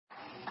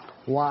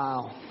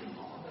Wow.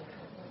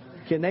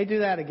 Can they do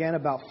that again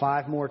about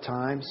 5 more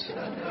times?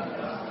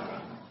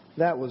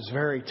 That was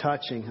very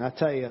touching. I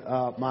tell you,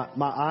 my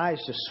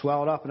eyes just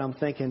swelled up, and I'm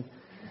thinking,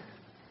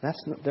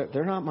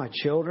 they're not my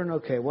children.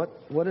 Okay,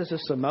 what is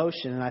this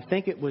emotion? And I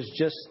think it was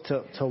just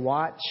to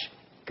watch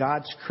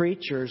God's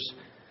creatures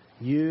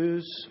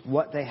use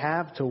what they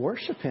have to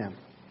worship Him.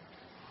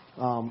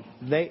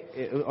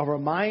 A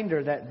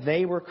reminder that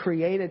they were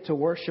created to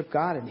worship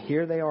God, and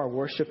here they are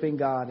worshiping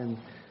God in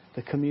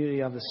the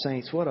community of the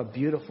saints. What a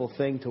beautiful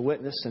thing to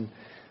witness. And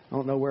I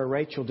don't know where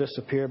Rachel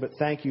disappeared, but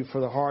thank you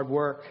for the hard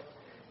work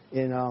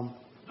in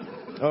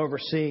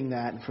overseeing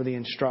that and for the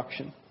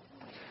instruction.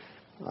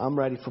 I'm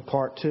ready for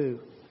part 2.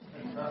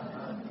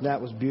 That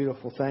was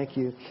beautiful. Thank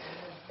you.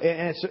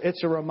 And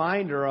it's a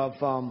reminder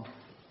of,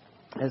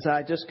 as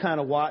I just kind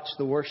of watched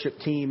the worship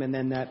team and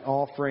then that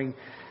offering,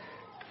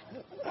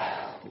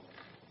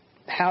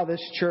 how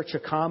this church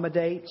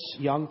accommodates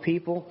young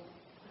people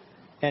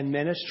and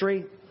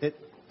ministry.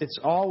 It's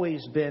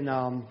always been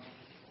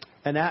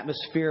an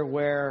atmosphere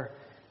where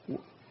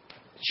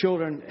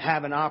children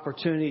have an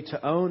opportunity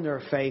to own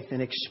their faith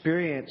and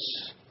experience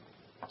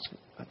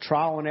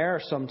trial and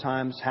error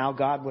sometimes, how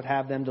God would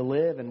have them to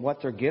live and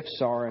what their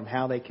gifts are and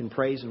how they can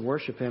praise and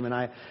worship Him. And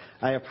I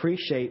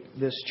appreciate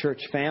this church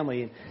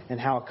family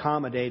and how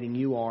accommodating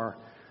you are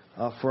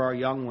for our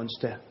young ones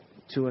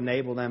to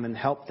enable them and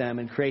help them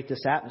and create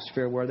this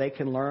atmosphere where they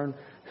can learn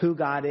who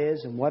God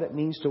is and what it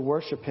means to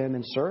worship Him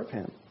and serve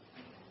Him.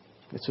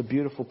 It's a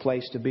beautiful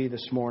place to be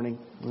this morning.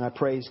 And I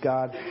praise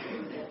God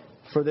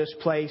for this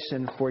place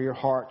and for your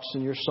hearts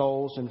and your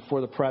souls and for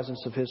the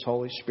presence of His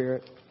Holy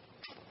Spirit.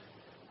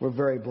 We're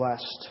very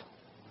blessed.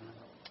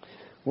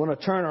 We want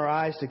to turn our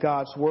eyes to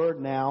God's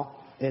Word now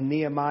in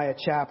Nehemiah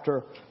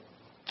chapter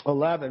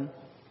 11.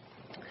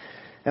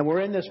 And we're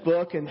in this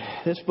book, and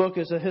this book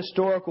is a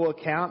historical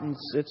account, and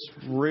it's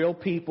real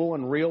people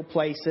and real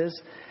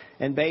places.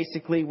 And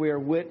basically we're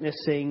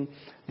witnessing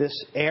this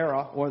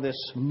era or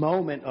this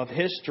moment of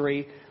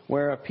history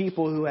where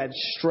people who had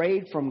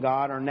strayed from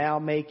God are now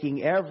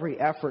making every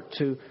effort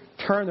to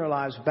turn their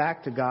lives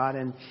back to God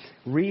and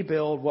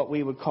rebuild what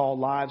we would call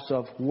lives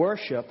of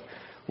worship,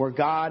 where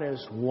God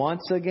is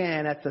once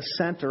again at the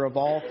center of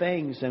all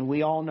things. And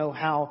we all know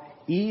how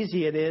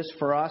easy it is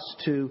for us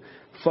to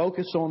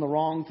focus on the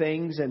wrong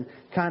things and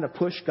kind of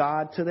push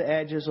God to the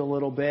edges a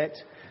little bit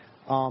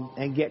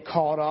and get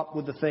caught up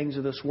with the things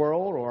of this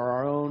world or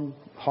our own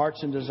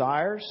hearts and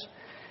desires.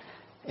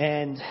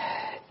 And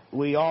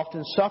we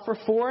often suffer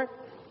for it.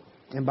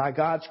 And by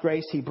God's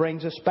grace, He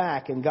brings us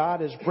back. And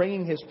God is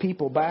bringing His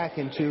people back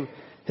into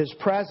His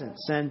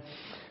presence. And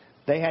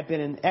they had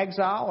been in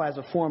exile as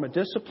a form of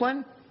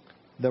discipline.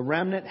 The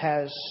remnant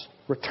has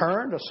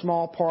returned. A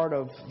small part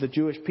of the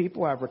Jewish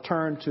people have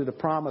returned to the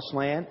promised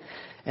land.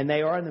 And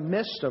they are in the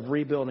midst of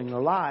rebuilding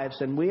their lives.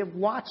 And we have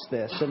watched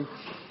this. And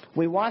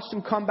we watched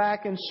them come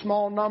back in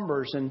small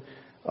numbers, and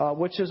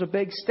which is a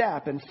big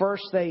step. And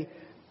first they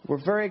were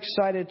very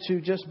excited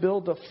to just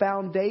build the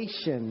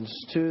foundations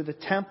to the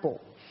temple.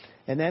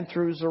 And then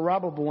through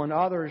Zerubbabel and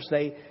others,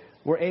 they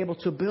were able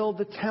to build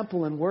the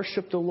temple and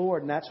worship the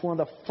Lord. And that's one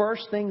of the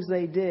first things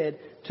they did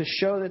to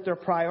show that their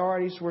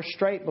priorities were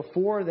straight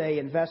before they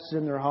invested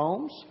in their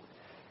homes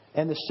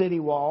and the city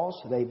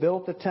walls. They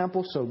built the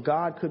temple so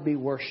God could be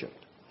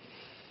worshipped.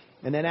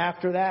 And then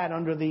after that,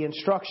 under the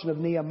instruction of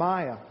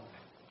Nehemiah,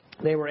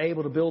 they were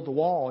able to build the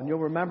wall. And you'll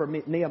remember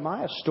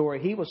Nehemiah's story.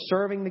 He was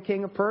serving the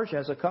king of Persia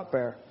as a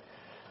cupbearer.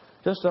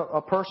 Just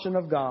a person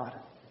of God.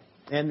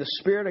 And the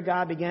Spirit of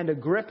God began to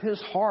grip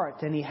his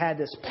heart. And he had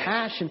this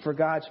passion for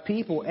God's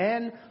people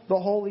and the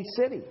holy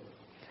city.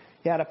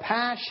 He had a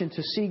passion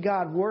to see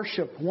God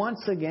worshiped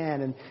once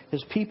again and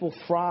His people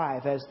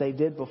thrive as they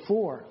did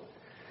before.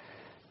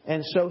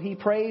 And so he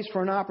prays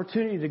for an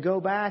opportunity to go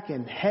back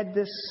and head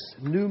this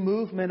new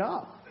movement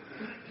up.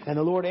 And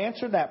the Lord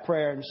answered that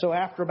prayer. And so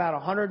after about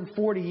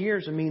 140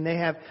 years,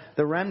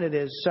 the remnant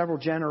is several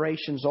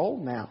generations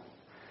old now.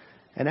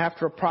 And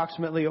after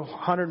approximately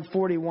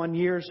 141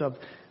 years of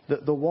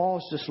the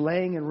walls just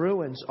laying in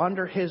ruins,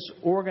 under His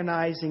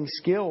organizing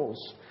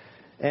skills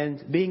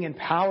and being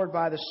empowered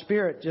by the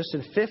Spirit, just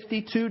in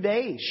 52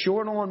 days,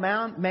 short on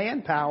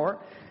manpower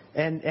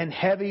and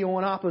heavy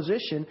on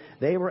opposition,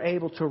 they were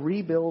able to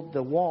rebuild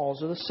the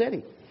walls of the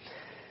city.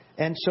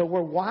 And so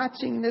we're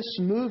watching this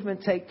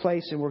movement take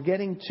place, and we're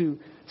getting to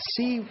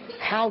see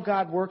how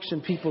God works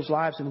in people's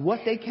lives and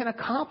what they can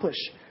accomplish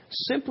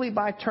simply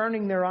by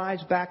turning their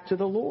eyes back to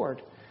the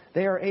Lord.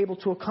 They are able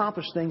to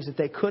accomplish things that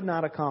they could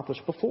not accomplish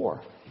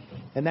before.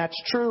 And that's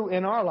true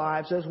in our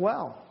lives as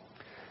well.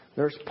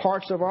 There's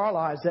parts of our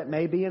lives that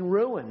may be in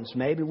ruins.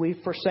 Maybe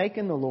we've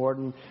forsaken the Lord,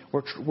 and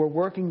we're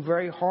working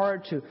very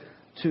hard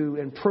to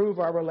improve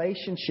our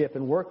relationship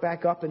and work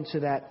back up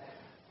into that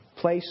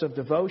place of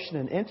devotion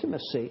and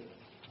intimacy.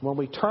 When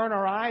we turn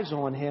our eyes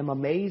on Him,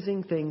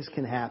 amazing things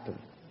can happen.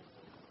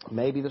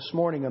 Maybe this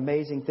morning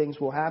amazing things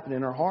will happen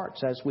in our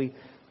hearts as we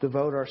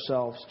devote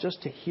ourselves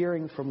just to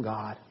hearing from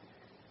God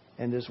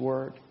and His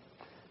Word.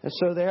 And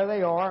so there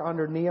they are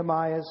under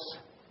Nehemiah's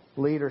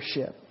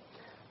leadership.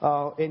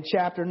 In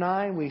chapter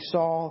 9, we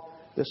saw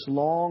this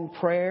long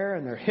prayer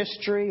and their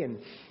history, and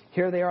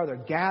here they are. They're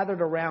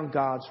gathered around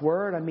God's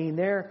Word. I mean,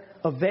 they're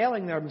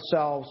availing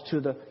themselves to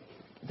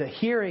the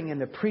hearing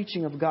and the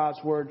preaching of God's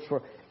Word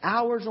for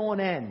hours on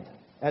end,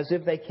 as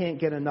if they can't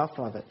get enough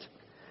of it.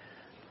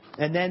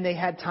 And then they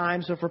had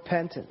times of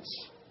repentance.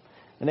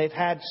 And they've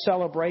had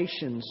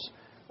celebrations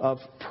of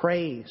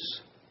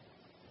praise.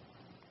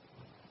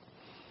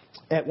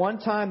 At one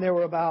time there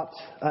were about,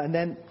 and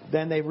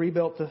then they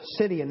rebuilt the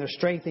city and they're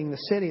strengthening the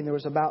city. And there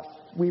was about,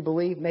 we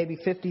believe, maybe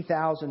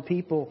 50,000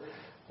 people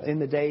in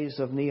the days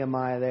of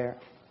Nehemiah there.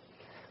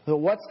 So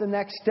what's the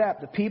next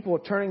step? The people are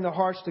turning their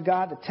hearts to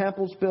God. The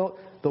temple's built.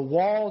 The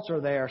walls are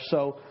there.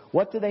 So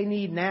what do they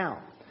need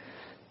now?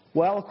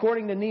 Well,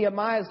 according to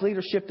Nehemiah's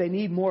leadership, they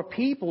need more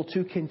people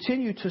to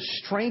continue to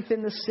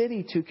strengthen the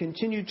city, to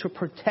continue to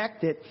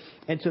protect it,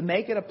 and to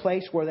make it a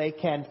place where they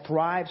can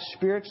thrive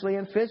spiritually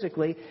and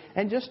physically,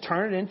 and just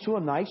turn it into a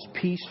nice,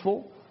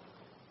 peaceful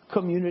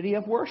community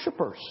of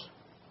worshipers,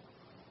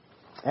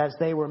 as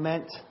they were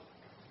meant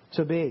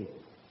to be.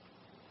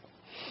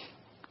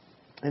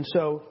 And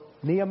so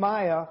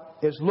Nehemiah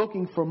is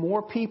looking for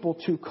more people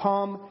to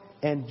come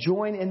and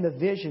join in the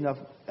vision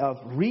of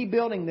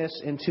rebuilding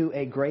this into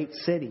a great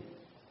city.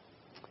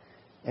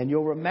 And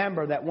you'll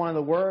remember that one of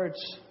the words,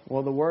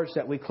 well, the words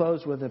that we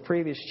closed with in the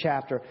previous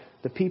chapter,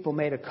 the people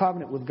made a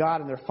covenant with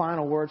God, and their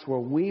final words were,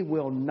 "We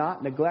will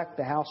not neglect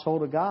the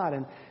household of God."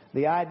 And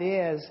the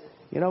idea is,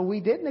 we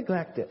did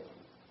neglect it.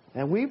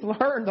 And we've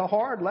learned a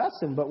hard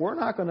lesson, but we're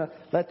not going to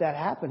let that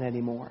happen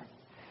anymore.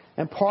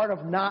 And part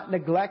of not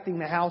neglecting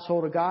the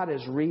household of God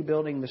is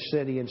rebuilding the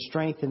city and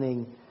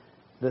strengthening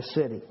the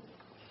city.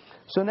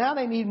 So now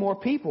they need more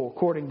people,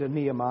 according to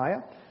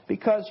Nehemiah,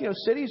 because,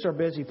 cities are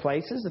busy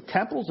places. The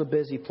temple's a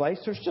busy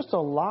place. There's just a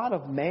lot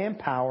of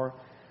manpower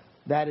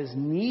that is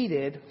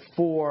needed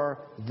for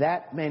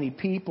that many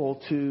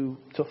people to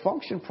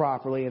function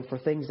properly and for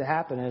things to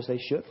happen as they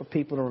should, for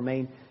people to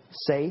remain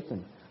safe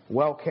and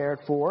well cared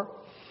for.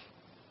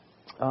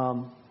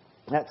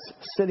 That's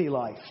city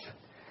life.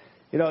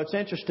 It's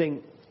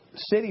interesting.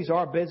 Cities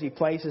are busy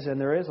places, and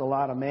there is a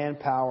lot of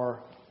manpower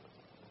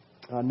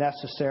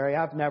necessary.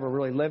 I've never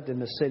really lived in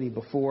the city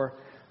before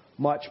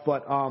much,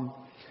 but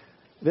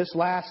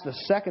the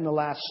second to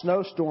last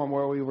snowstorm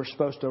where we were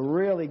supposed to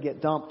really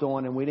get dumped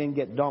on, and we didn't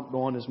get dumped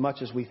on as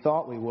much as we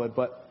thought we would,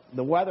 but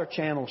the Weather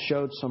Channel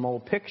showed some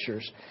old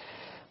pictures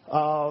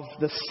of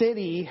the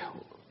city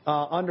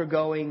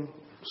undergoing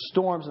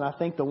storms, and I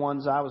think the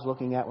ones I was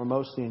looking at were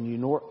mostly in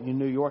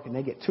New York, and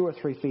they get 2 or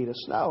 3 feet of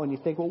snow, and you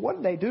think, well, what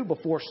did they do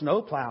before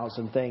snowplows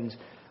and things?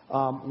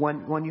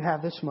 When you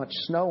have this much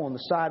snow on the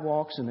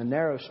sidewalks and the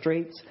narrow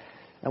streets.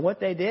 And what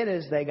they did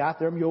is they got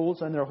their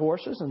mules and their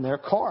horses and their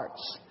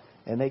carts.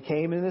 And they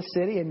came into the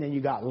city, and then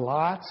you got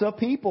lots of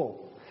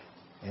people.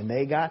 And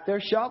they got their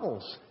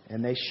shovels.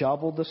 And they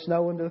shoveled the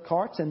snow into the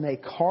carts, and they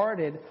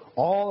carted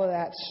all of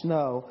that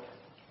snow,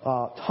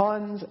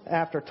 tons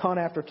after ton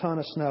after ton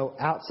of snow,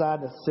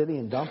 outside the city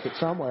and dumped it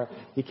somewhere.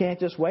 You can't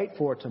just wait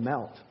for it to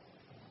melt.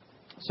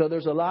 So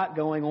there's a lot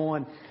going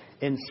on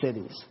in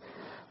cities.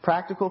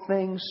 Practical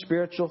things,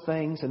 spiritual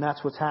things, and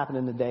that's what's happened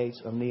in the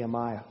days of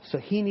Nehemiah. So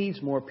he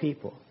needs more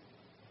people.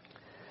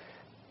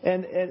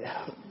 And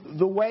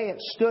the way it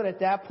stood at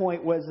that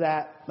point was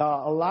that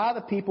a lot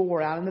of the people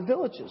were out in the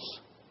villages.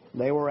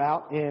 They were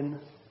out in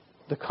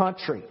the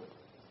country.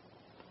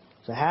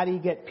 So how do you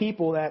get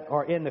people that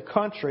are in the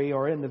country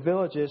or in the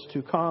villages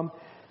to come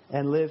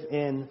and live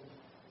in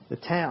the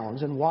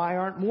towns? And why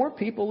aren't more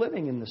people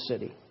living in the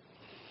city?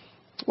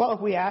 Well,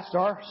 if we asked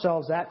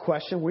ourselves that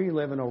question, we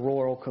live in a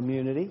rural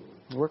community.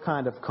 We're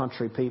kind of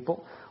country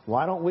people.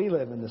 Why don't we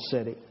live in the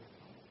city?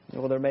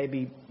 Well, there may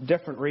be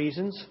different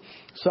reasons.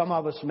 Some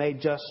of us may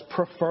just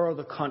prefer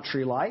the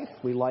country life.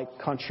 We like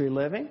country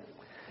living.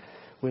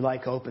 We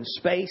like open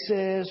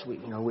spaces.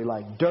 We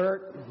like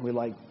dirt. We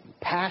like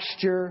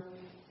pasture.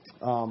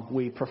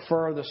 We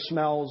prefer the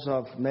smells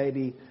of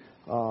maybe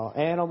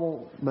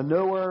animal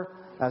manure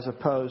as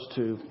opposed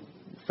to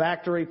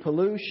factory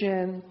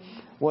pollution,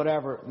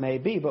 whatever it may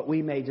be. But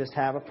we may just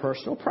have a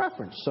personal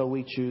preference, so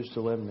we choose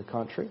to live in the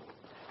country.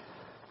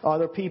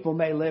 Other people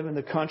may live in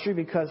the country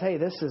because, hey,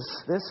 this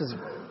is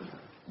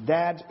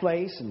Dad's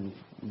place and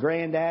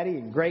Granddaddy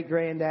and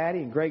great-granddaddy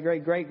and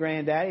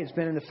great-great-great-granddaddy. It's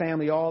been in the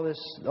family all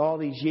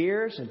these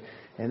years,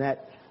 and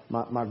that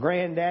my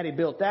granddaddy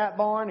built that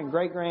barn and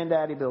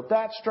great-granddaddy built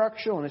that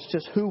structure, and it's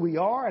just who we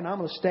are, and I'm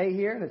going to stay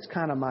here, and it's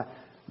kind of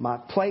my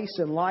place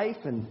in life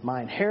and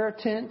my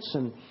inheritance,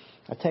 and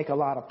I take a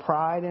lot of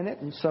pride in it,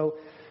 and so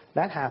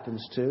that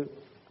happens too.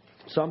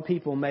 Some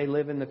people may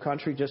live in the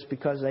country just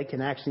because they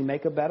can actually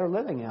make a better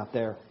living out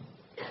there.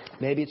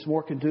 Maybe it's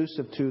more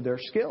conducive to their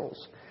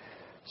skills.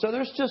 So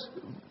there's just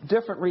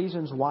different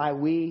reasons why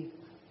we,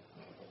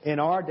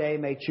 in our day,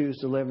 may choose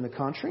to live in the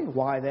country,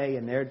 why they,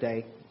 in their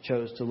day,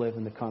 chose to live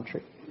in the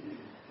country.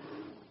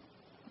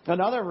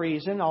 Another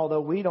reason,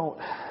 although we don't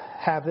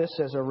have this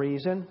as a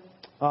reason,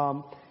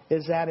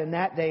 is that in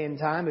that day and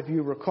time, if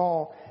you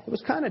recall, it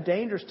was kind of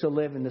dangerous to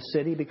live in the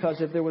city,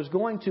 because if there was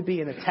going to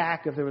be an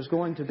attack, if there was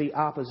going to be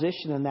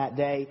opposition in that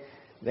day,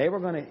 they were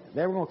going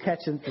to catch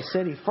the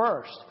city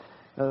first.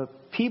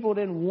 People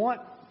didn't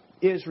want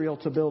Israel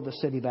to build the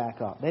city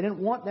back up. They didn't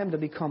want them to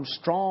become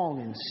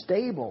strong and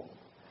stable,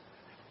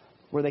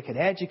 where they could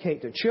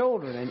educate their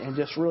children and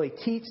just really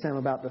teach them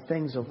about the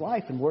things of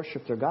life and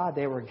worship their God.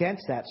 They were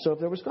against that. So if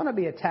there was going to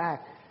be an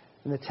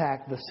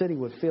attack, the city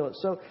would feel it.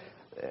 So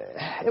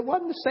it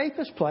wasn't the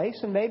safest place,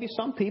 and maybe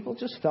some people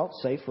just felt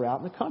safer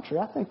out in the country.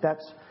 I think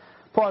that's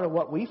part of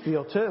what we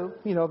feel too.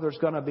 If there's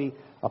going to be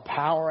a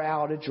power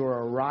outage or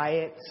a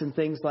riots and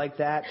things like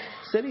that,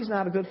 city's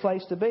not a good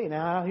place to be.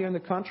 Now, out here in the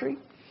country,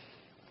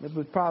 it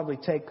would probably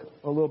take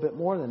a little bit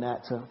more than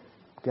that to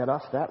get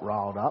us that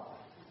riled up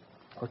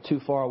or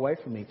too far away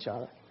from each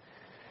other.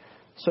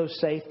 So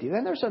safety.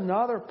 Then there's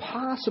another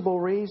possible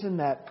reason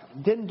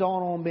that didn't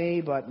dawn on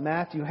me, but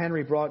Matthew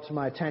Henry brought to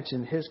my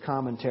attention in his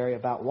commentary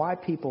about why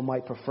people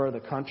might prefer the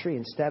country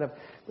instead of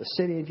the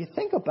city. If you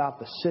think about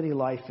the city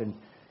life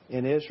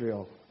in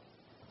Israel,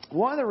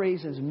 one of the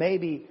reasons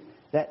maybe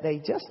that they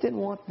just didn't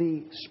want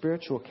the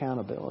spiritual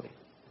accountability.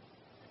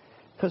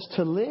 Because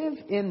to live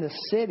in the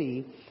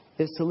city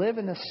is to live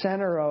in the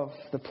center of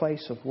the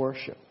place of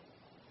worship.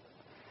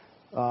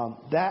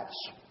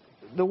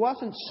 There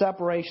wasn't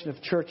separation of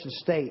church and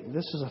state.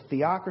 This is a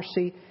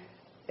theocracy.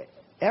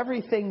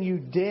 Everything you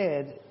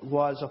did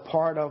was a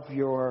part of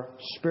your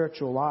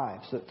spiritual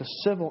lives. The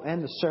civil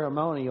and the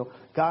ceremonial,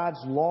 God's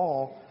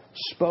law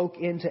spoke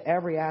into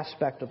every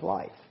aspect of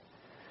life.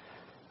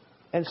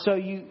 And so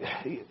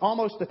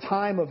almost the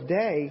time of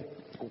day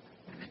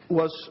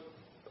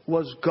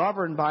was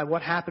governed by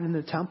what happened in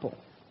the temple.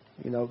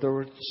 There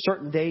were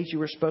certain days you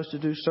were supposed to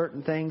do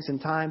certain things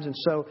and times. And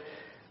so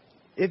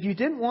if you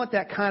didn't want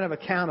that kind of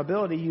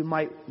accountability, you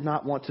might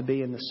not want to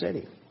be in the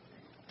city.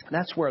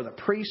 That's where the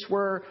priests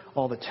were,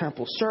 all the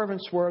temple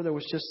servants were. There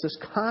was just this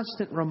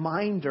constant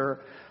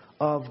reminder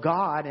of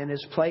God and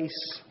His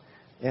place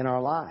in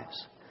our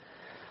lives.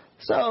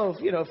 So,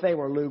 if they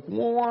were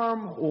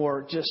lukewarm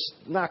or just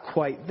not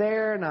quite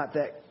there, not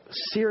that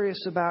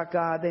serious about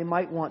God, they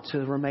might want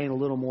to remain a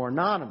little more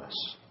anonymous.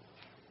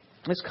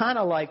 It's kind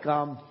of like,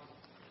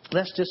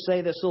 let's just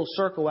say this little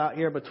circle out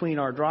here between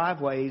our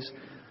driveways,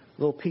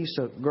 little piece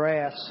of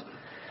grass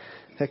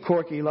that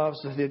Corky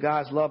loves. The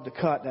guys love to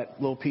cut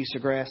that little piece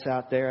of grass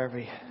out there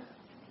every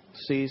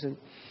season.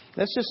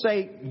 Let's just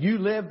say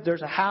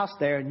there's a house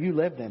there and you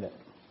lived in it.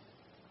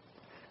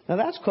 Now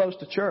that's close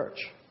to church.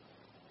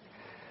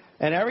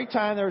 And every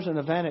time there's an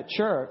event at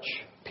church,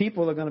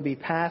 people are going to be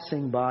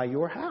passing by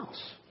your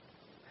house.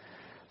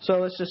 So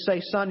let's just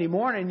say Sunday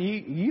morning,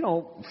 you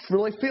don't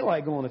really feel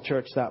like going to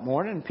church that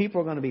morning, and people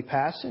are going to be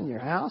passing your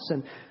house,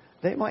 and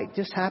they might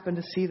just happen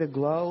to see the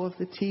glow of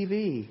the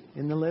TV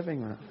in the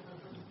living room.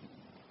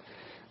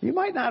 You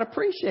might not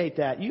appreciate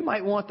that. You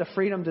might want the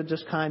freedom to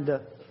just kind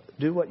of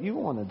do what you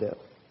want to do.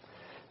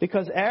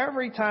 Because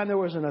every time there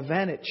was an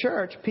event at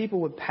church,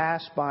 people would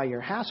pass by your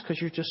house because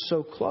you're just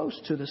so close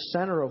to the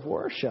center of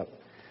worship.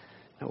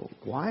 Now,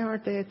 why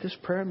aren't they at this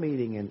prayer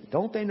meeting? And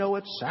don't they know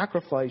it's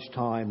sacrifice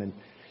time? And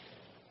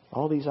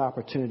all these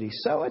opportunities.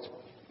 So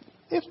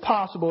it's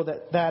possible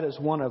that is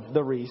one of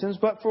the reasons.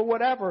 But for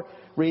whatever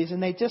reason,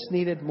 they just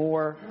needed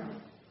more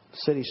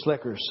city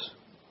slickers,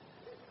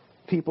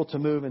 people to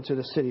move into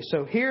the city.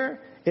 So here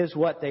is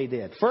what they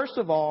did. First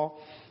of all,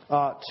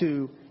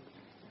 to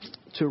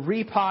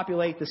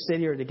repopulate the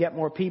city or to get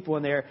more people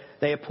in there,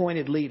 they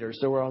appointed leaders.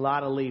 There were a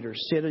lot of leaders.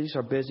 Cities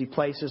are busy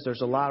places.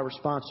 There's a lot of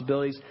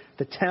responsibilities.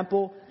 The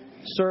temple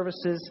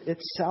services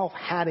itself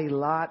had a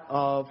lot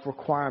of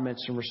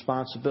requirements and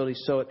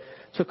responsibilities. So it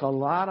took a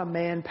lot of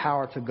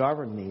manpower to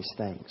govern these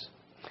things.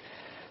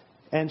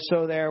 And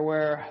so there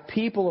were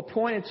people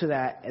appointed to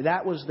that.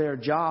 That was their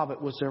job. It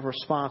was their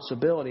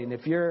responsibility. And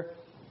if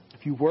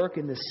you work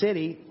in the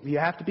city, you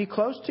have to be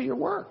close to your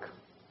work.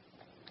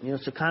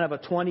 It's a kind of a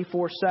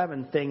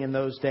 24/7 thing in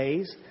those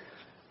days,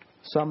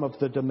 some of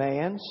the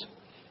demands.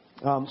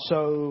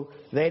 So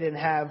they didn't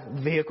have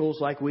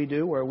vehicles like we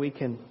do where we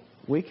can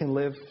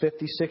live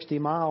 50, 60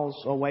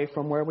 miles away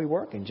from where we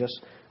work and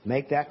just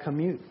make that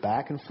commute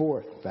back and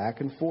forth, back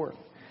and forth.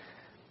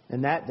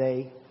 And that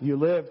day, you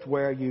lived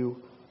where you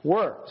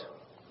worked.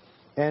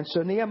 And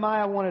so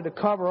Nehemiah wanted to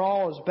cover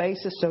all his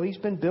bases. So he's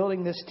been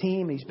building this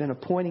team. He's been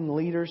appointing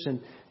leaders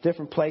in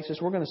different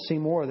places. We're going to see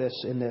more of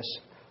this in this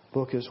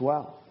book as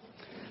well.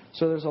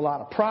 So there's a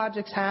lot of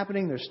projects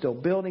happening. There's still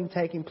building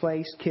taking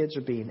place. Kids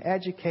are being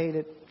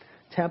educated.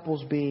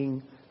 Temples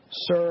being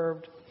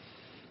served.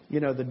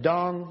 The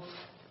dung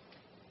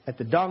at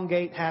the dung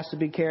gate has to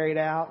be carried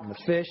out. And the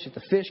fish at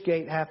the fish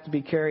gate have to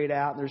be carried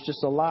out. There's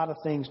just a lot of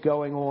things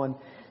going on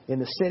in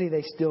the city.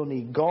 They still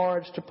need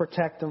guards to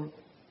protect them.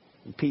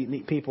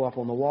 People up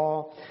on the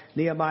wall.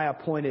 Nehemiah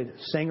appointed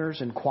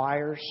singers and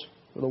choirs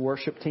for the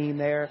worship team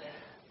there.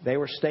 They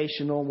were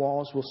stationed on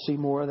walls. We'll see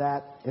more of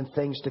that in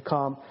things to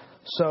come.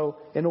 So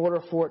in order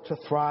for it to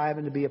thrive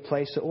and to be a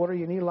place of order,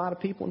 you need a lot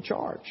of people in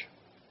charge.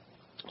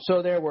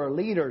 So there were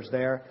leaders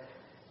there,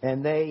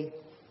 and they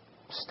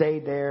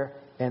stayed there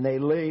and they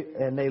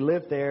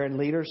live there, and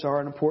leaders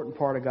are an important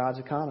part of God's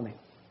economy.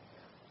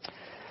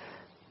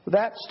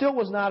 That still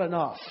was not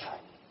enough.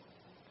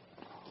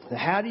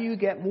 How do you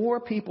get more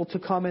people to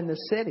come in the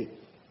city?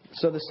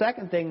 So the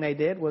second thing they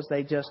did was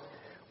they just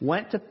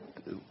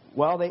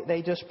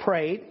they just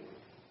prayed.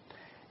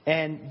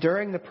 And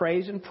during the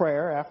praise and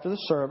prayer after the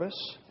service,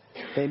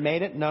 they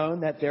made it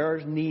known that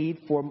there's a need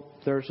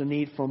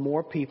for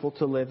more people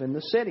to live in the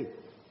city.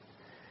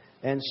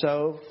 And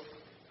so,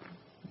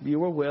 if you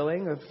were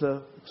willing, if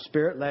the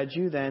Spirit led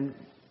you, then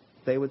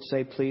they would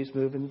say, please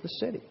move into the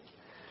city.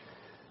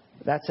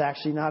 That's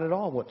actually not at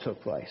all what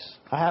took place.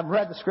 I haven't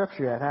read the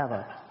Scripture yet, have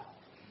I?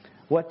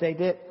 What they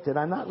did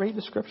I not read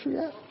the Scripture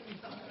yet?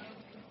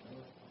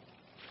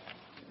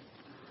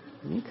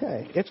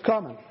 Okay, it's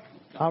coming.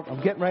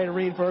 I'm getting ready to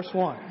read verse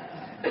 1.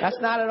 That's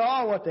not at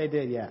all what they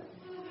did yet.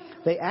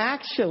 They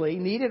actually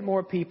needed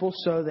more people,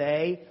 so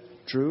they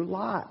drew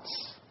lots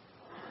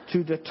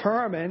to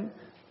determine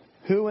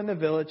who in the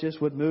villages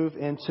would move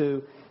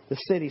into the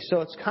city.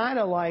 So it's kind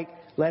of like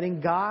letting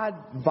God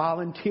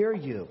volunteer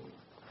you.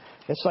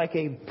 It's like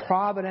a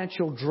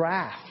providential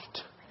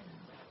draft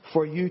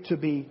for you to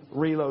be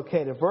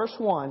relocated. Verse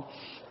 1,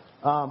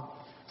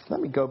 let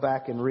me go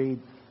back and read.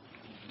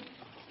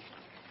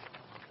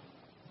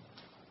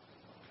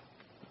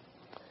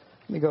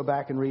 Let me go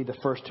back and read the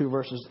first two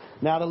verses.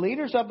 Now the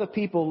leaders of the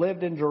people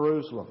lived in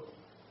Jerusalem,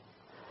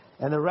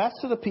 and the rest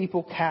of the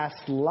people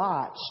cast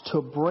lots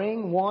to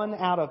bring 1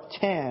 out of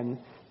 10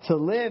 to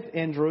live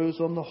in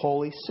Jerusalem, the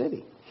holy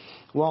city,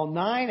 while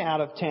 9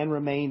 out of 10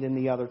 remained in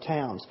the other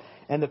towns.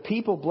 And the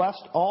people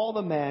blessed all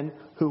the men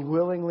who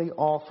willingly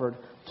offered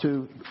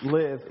to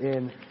live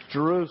in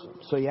Jerusalem.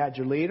 So you had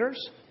your leaders,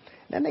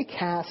 then they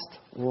cast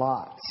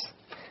lots.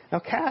 Now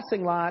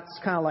casting lots is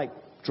kind of like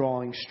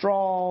drawing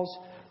straws,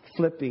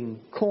 flipping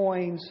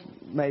coins,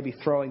 maybe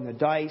throwing the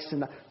dice.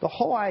 And the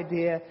whole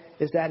idea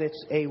is that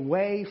it's a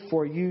way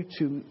for you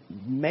to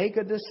make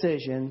a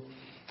decision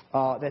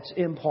that's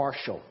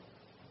impartial.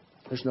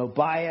 There's no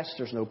bias,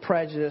 there's no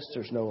prejudice,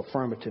 there's no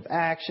affirmative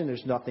action,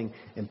 there's nothing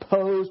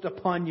imposed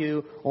upon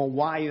you on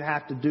why you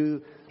have to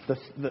do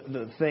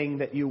the thing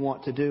that you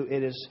want to do.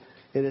 It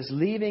is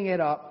leaving it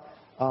up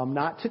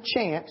not to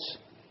chance,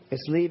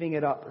 it's leaving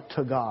it up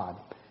to God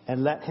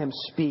and let Him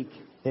speak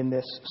in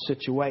this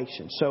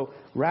situation. So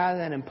rather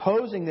than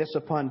imposing this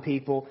upon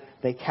people,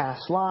 they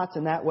cast lots,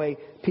 and that way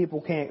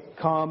people can't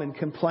come and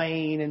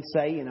complain and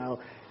say,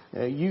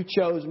 you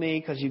chose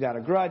me because you got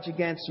a grudge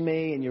against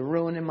me and you're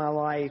ruining my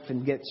life,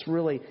 and gets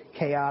really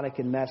chaotic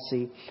and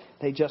messy.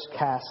 They just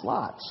cast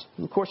lots.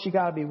 And of course, you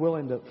got to be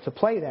willing to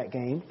play that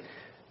game.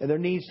 And there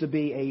needs to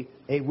be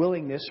a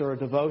willingness or a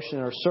devotion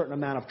or a certain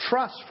amount of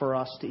trust for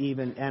us to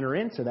even enter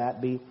into that,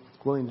 be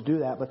willing to do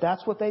that. But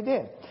that's what they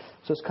did.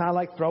 So it's kind of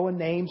like throwing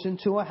names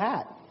into a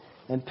hat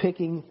and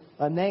picking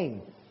a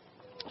name.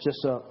 It's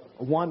just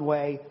one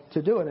way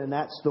to do it, and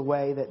that's the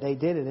way that they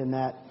did it in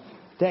that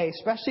day,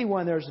 especially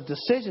when there's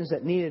decisions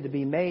that needed to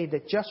be made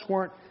that just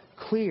weren't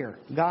clear.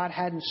 God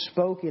hadn't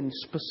spoken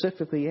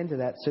specifically into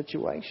that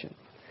situation.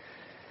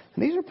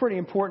 And these are pretty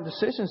important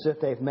decisions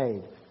that they've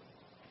made.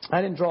 I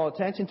didn't draw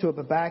attention to it,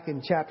 but back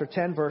in chapter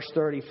 10, verse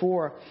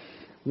 34,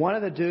 one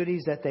of the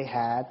duties that they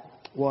had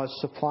was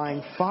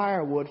supplying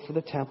firewood for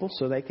the temple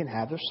so they can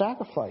have their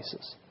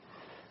sacrifices.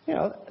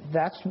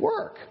 That's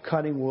work.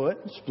 Cutting wood,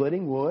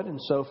 splitting wood, and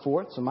so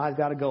forth. Somebody's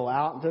got to go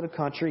out into the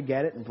country,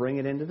 get it, and bring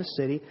it into the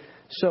city.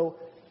 So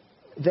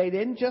they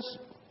didn't just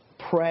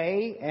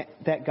pray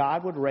that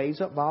God would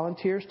raise up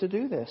volunteers to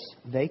do this.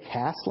 They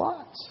cast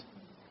lots.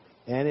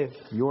 And if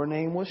your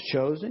name was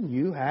chosen,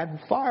 you had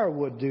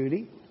firewood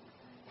duty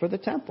for the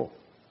temple.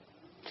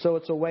 So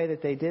it's a way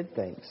that they did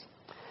things.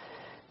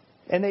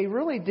 And they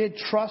really did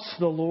trust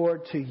the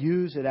Lord to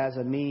use it as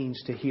a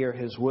means to hear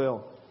His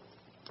will.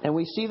 And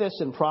we see this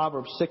in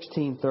Proverbs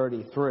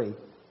 16:33.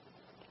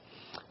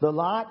 The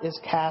lot is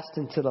cast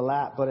into the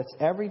lap, but its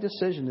every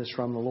decision is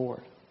from the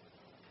Lord.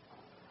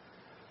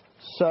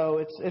 So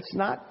it's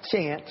not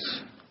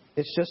chance.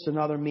 It's just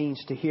another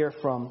means to hear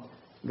from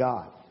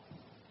God.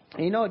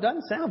 And it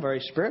doesn't sound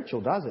very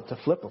spiritual, does it? To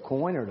flip a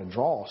coin or to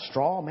draw a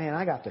straw. Man,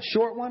 I got the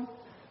short one.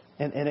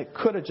 And it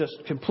could have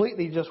just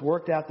completely just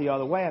worked out the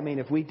other way. I mean,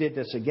 if we did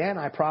this again,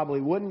 I probably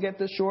wouldn't get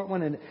the short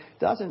one. And it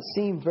doesn't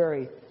seem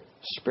very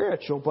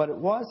spiritual, but it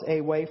was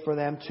a way for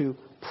them to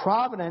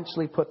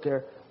providentially put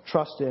their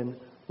trust in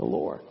the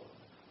Lord.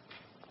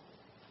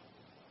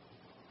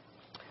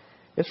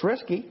 It's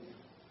risky.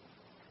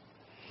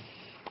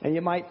 And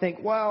you might think,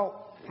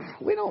 well,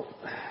 we don't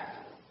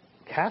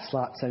cast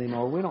lots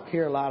anymore. We don't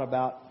hear a lot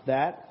about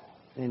that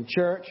in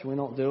church. We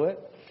don't do it.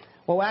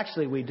 Well,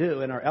 actually, we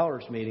do. In our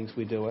elders' meetings,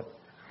 we do it.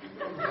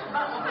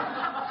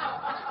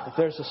 If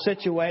there's a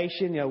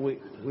situation,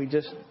 we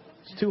just,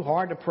 it's too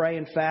hard to pray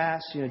and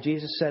fast.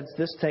 Jesus said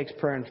this takes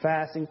prayer and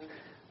fasting.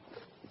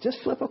 Just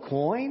flip a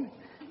coin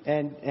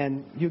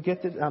and you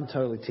get the... I'm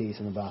totally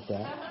teasing about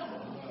that.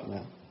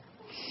 Yeah.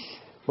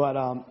 But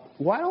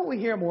why don't we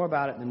hear more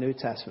about it in the New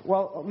Testament?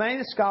 Well, many of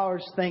the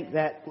scholars think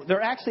that,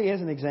 there actually is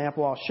an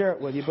example, I'll share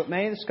it with you, but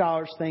many of the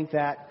scholars think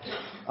that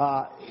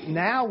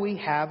now we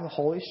have the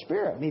Holy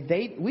Spirit. I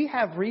mean, we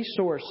have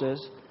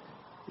resources,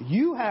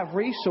 you have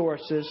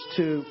resources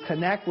to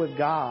connect with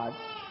God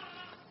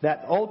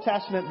that Old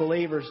Testament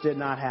believers did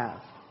not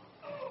have.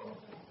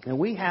 And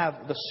we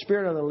have the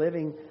Spirit of the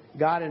living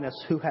God in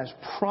us who has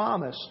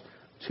promised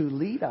to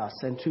lead us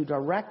and to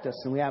direct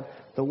us. And we have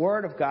the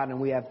Word of God,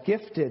 and we have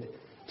gifted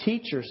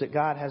teachers that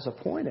God has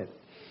appointed.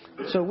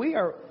 So we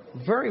are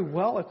very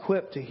well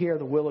equipped to hear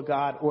the will of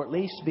God, or at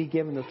least be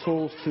given the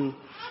tools to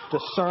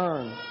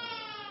discern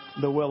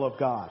the will of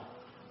God.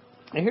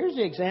 And here's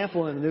the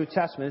example in the New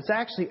Testament. It's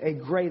actually a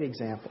great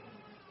example.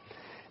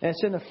 And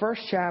it's in the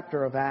first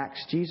chapter of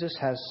Acts. Jesus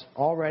has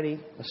already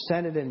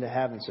ascended into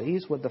heaven, so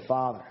He's with the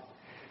Father.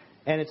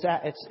 And it's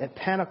at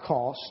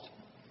Pentecost,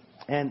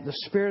 and the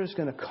Spirit is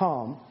going to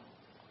come.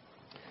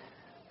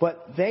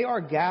 But they are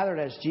gathered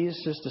as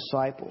Jesus'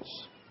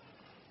 disciples.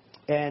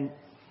 And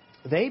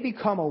they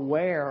become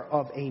aware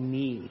of a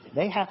need.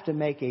 They have to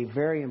make a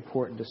very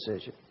important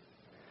decision.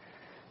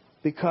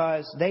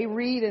 Because they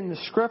read in the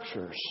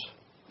Scriptures,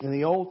 in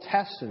the Old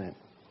Testament,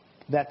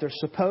 that there's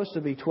supposed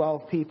to be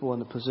 12 people in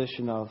the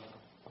position of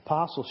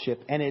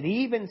apostleship. And it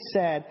even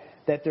said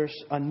that there's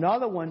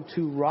another one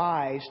to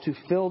rise to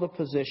fill the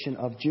position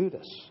of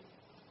Judas.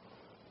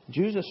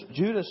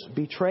 Judas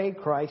betrayed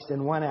Christ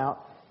and went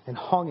out and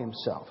hung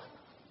himself.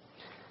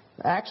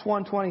 Acts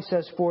 1:20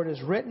 says, "For it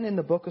is written in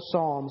the book of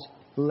Psalms,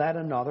 let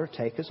another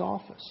take his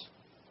office."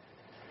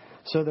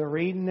 So they're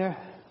reading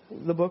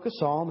the book of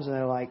Psalms, and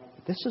they're like,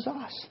 this is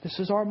us. This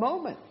is our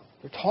moment.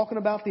 They're talking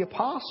about the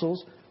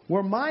apostles.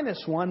 We're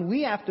minus one.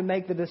 We have to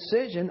make the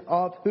decision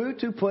of who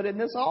to put in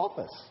this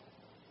office.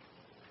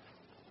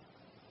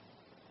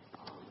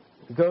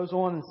 It goes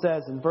on and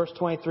says in verse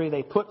 23,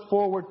 they put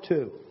forward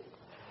two.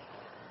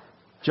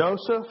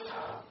 Joseph,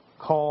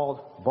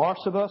 called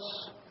Barsabas,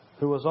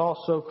 who was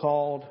also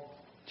called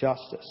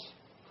Justus.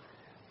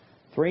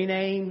 Three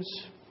names.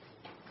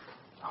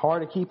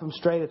 Hard to keep them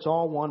straight. It's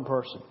all one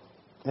person.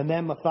 And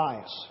then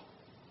Matthias.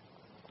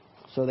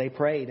 So they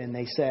prayed and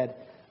they said,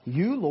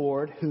 "You,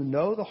 Lord, who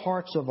know the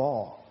hearts of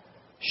all,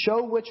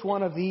 show which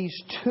one of these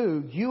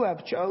two you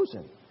have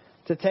chosen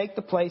to take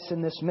the place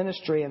in this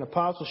ministry and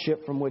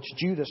apostleship from which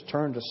Judas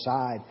turned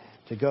aside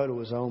to go to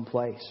his own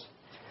place."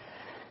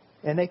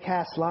 And they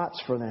cast lots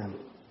for them.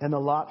 And the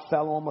lot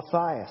fell on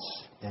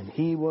Matthias, and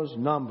he was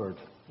numbered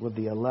with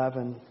the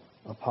 11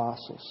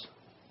 apostles.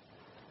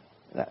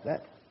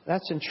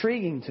 That's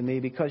intriguing to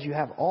me because you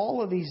have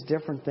all of these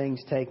different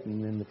things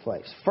taken into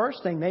place.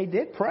 First thing, they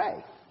did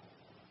pray.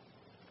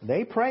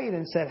 They prayed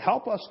and said,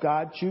 "Help us,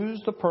 God,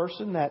 choose the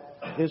person that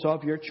is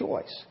of your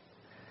choice."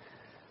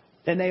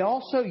 And they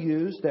also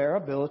used their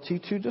ability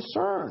to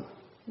discern.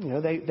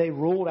 They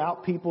ruled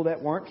out people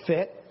that weren't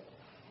fit,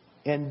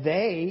 and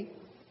they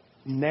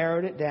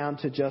narrowed it down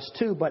to just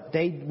two, but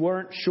they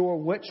weren't sure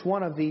which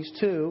one of these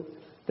two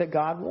that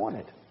God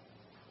wanted.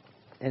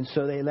 And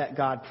so they let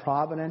God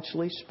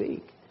providentially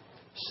speak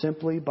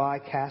simply by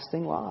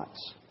casting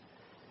lots.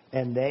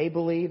 And they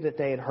believed that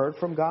they had heard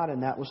from God,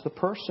 and that was the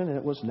person, and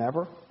it was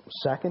never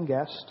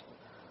second-guessed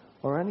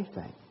or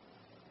anything.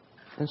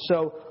 And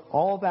so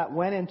all of that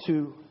went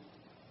into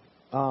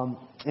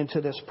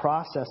this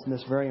process and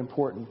this very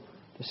important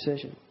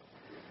decision.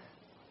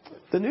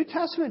 The New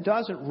Testament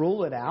doesn't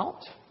rule it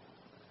out.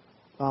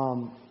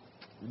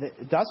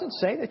 It doesn't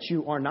say that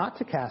you are not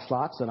to cast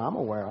lots that I'm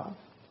aware of.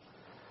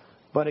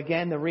 But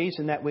again, the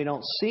reason that we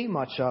don't see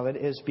much of it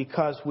is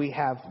because we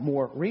have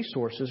more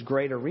resources,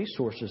 greater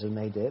resources than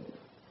they did,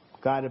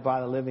 guided by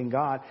the living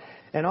God.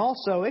 And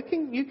also,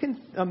 you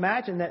can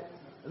imagine that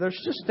there's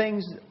just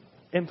things,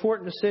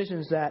 important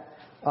decisions that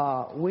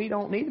we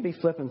don't need to be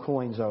flipping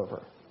coins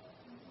over.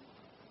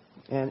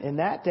 And in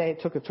that day, it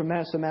took a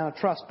tremendous amount of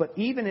trust. But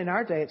even in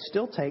our day, it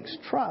still takes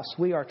trust.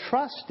 We are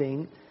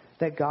trusting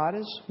that God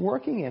is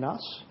working in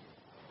us.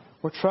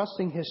 We're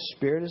trusting His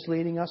Spirit is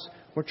leading us.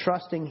 We're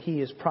trusting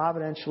He is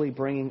providentially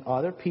bringing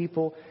other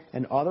people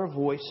and other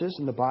voices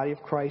in the body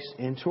of Christ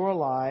into our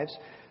lives.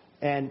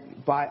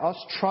 And by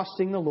us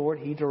trusting the Lord,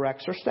 He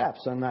directs our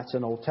steps. And that's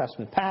an Old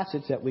Testament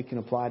passage that we can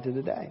apply to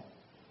today.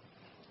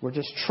 We're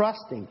just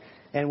trusting.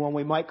 And when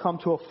we might come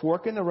to a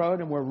fork in the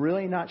road and we're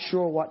really not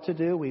sure what to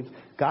do, we've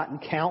gotten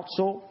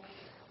counsel,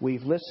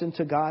 we've listened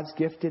to God's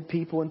gifted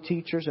people and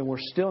teachers, and we're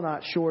still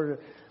not sure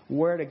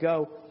where to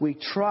go, we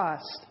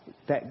trust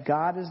that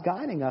God is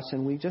guiding us,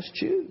 and we just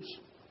choose.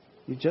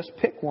 You just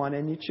pick one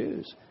and you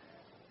choose.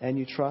 And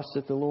you trust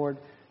that the Lord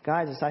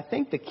guides us. I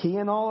think the key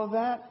in all of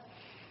that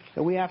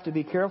we have to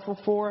be careful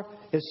for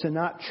is to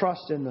not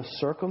trust in the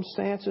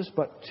circumstances,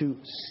 but to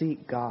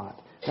seek God.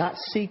 Not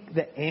seek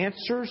the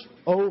answers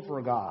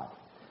over God.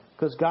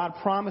 Because God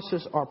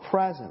promises our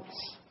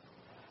presence.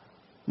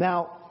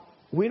 Now,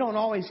 we don't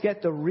always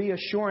get the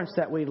reassurance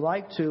that we'd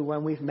like to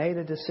when we've made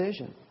a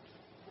decision.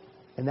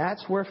 And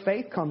that's where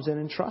faith comes in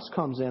and trust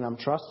comes in. I'm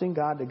trusting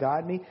God to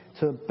guide me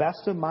to the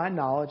best of my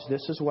knowledge.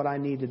 This is what I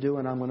need to do,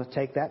 and I'm going to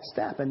take that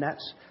step. And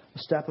that's a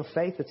step of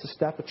faith. It's a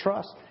step of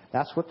trust.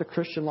 That's what the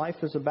Christian life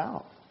is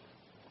about.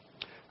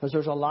 Because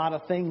there's a lot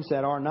of things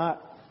that are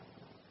not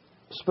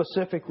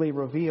specifically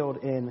revealed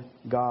in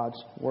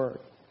God's Word.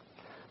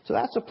 So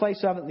that's a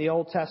place of it in the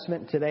Old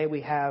Testament. Today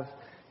we have,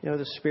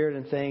 the Spirit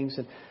and things.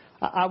 And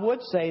I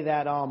would say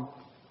that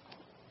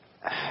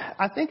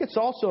I think it's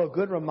also a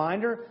good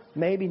reminder,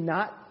 maybe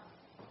not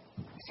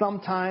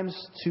sometimes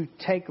to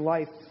take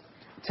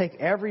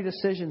every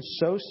decision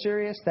so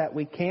serious that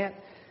we can't,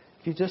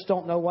 if you just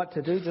don't know what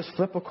to do, just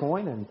flip a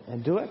coin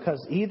and do it,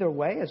 because either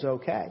way is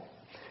okay.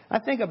 I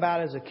think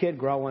about as a kid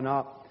growing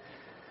up,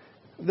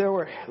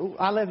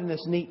 I lived in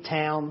this neat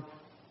town,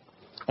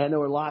 and there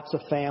were lots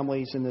of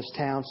families in this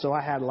town, so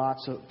I had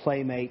lots of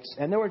playmates,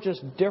 and there were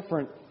just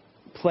different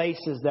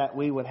places that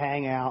we would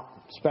hang out,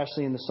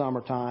 especially in the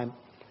summertime.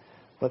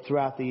 But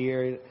throughout the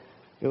year,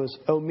 it was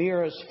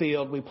O'Meara's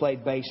Field. We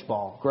played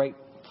baseball. Great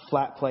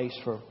flat place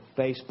for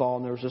baseball.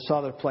 And there was this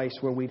other place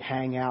where we'd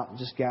hang out and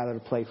just gather to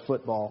play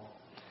football.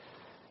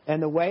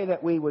 And the way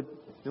that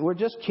we're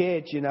just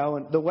kids,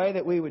 and the way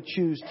that we would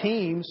choose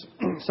teams,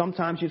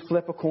 sometimes you'd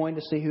flip a coin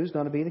to see who's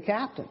going to be the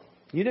captain.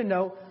 You didn't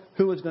know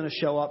who was going to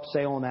show up,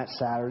 say, on that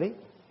Saturday.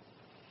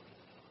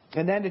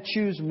 And then to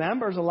choose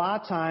members, a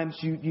lot of times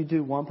you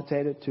do 1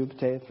 potato, 2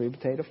 potato, 3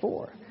 potato,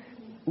 4.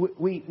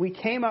 We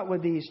came up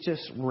with these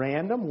just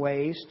random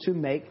ways to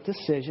make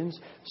decisions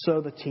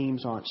so the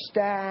teams aren't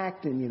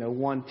stacked and,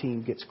 one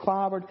team gets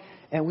clobbered.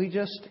 And we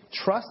just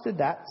trusted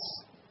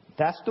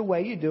that's the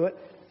way you do it.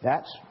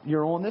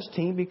 You're on this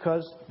team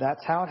because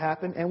that's how it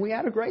happened. And we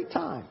had a great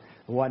time.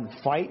 It wasn't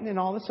fighting and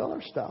all this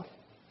other stuff.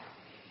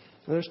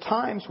 There's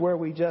times where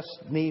we just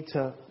need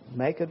to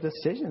make a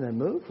decision and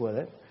move with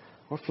it,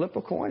 or flip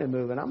a coin and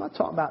move. And I'm not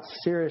talking about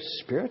serious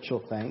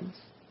spiritual things.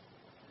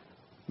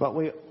 But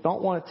we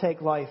don't want to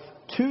take life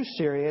too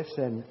serious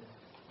and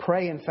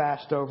pray and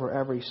fast over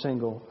every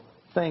single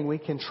thing. We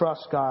can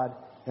trust God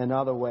in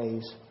other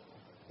ways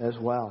as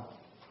well.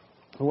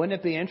 Wouldn't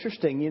it be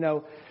interesting?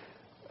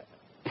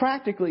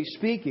 Practically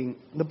speaking,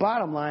 the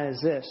bottom line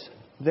is this.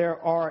 There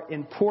are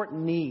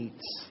important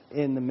needs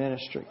in the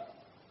ministry.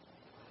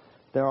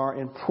 There are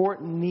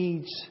important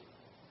needs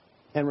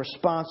and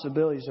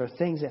responsibilities. There are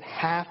things that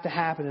have to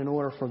happen in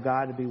order for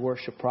God to be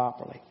worshipped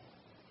properly.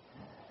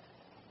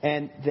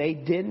 And they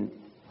didn't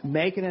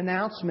make an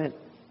announcement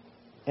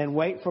and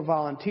wait for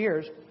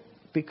volunteers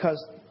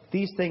because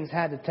these things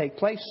had to take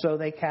place, so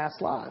they cast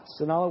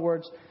lots. In other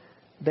words,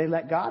 they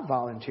let God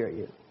volunteer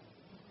you.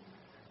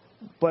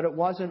 But it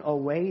wasn't a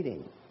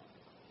waiting.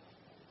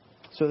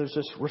 So there's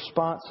this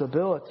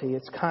responsibility.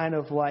 It's kind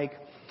of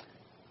like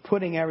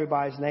putting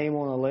everybody's name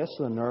on a list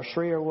in the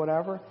nursery or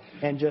whatever,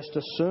 and just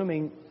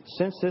assuming,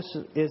 since this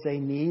is a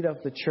need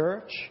of the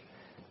church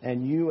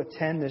and you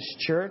attend this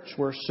church,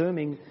 we're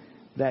assuming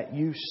that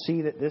you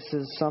see that this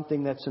is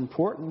something that's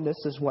important.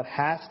 This is what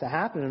has to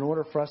happen in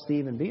order for us to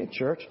even be a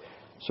church.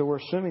 So we're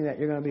assuming that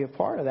you're going to be a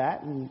part of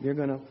that and you're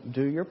going to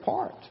do your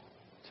part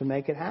to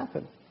make it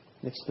happen.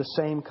 It's the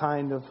same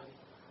kind of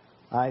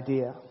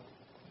idea.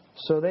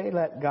 So they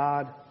let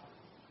God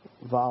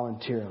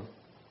volunteer them.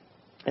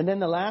 And then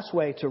the last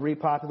way to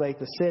repopulate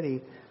the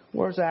city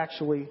was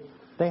actually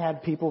they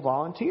had people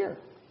volunteer.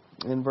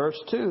 In verse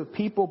 2,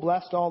 people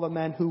blessed all the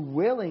men who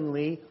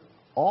willingly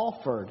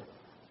offered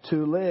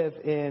to live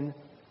in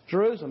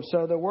Jerusalem.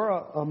 So there were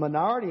a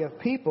minority of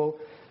people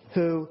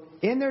who,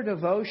 in their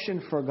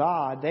devotion for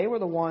God, they were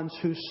the ones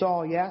who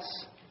saw, yes,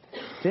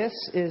 this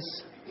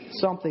is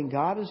something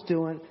God is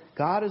doing.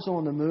 God is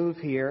on the move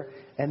here,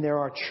 and there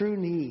are true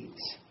needs.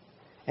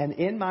 And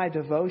in my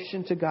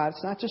devotion to God,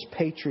 it's not just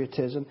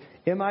patriotism.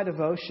 In my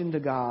devotion to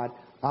God,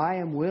 I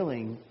am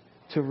willing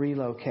to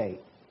relocate.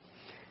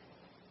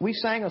 We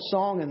sang a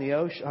song in the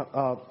ocean,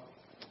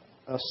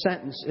 a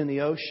sentence in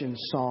the Ocean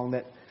song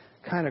that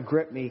kind of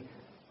gripped me.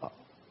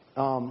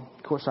 Of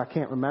course, I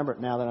can't remember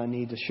it now that I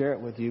need to share it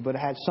with you, but it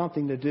had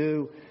something to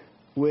do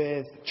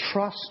with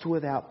trust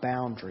without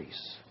boundaries.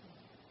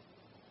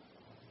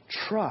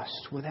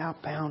 Trust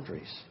without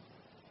boundaries.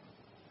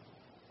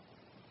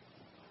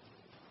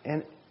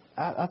 And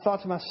I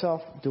thought to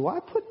myself, do I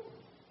put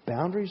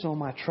boundaries on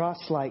my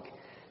trust? Like,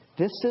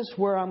 this is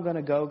where I'm going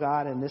to go,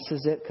 God, and this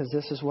is it because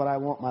this is what I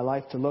want my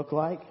life to look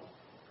like?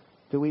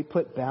 Do we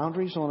put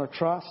boundaries on our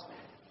trust?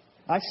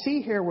 I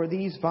see here where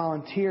these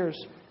volunteers,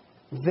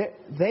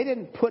 they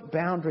didn't put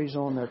boundaries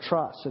on their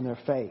trust and their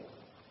faith.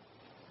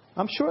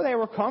 I'm sure they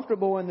were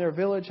comfortable in their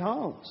village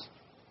homes.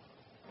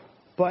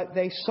 But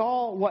they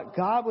saw what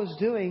God was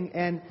doing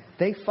and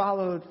they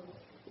followed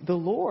the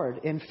Lord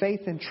in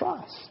faith and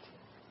trust.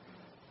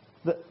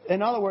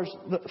 In other words,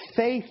 the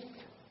faith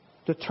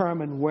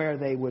determined where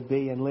they would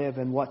be and live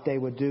and what they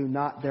would do,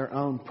 not their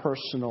own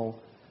personal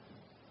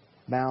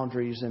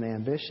boundaries and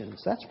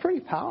ambitions. That's pretty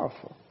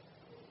powerful.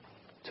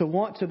 To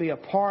want to be a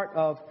part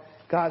of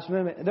God's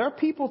movement. There are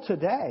people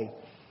today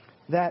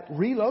that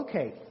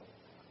relocate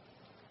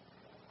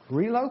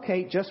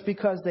relocate just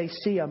because they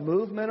see a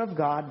movement of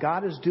God.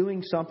 God is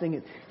doing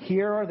something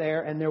here or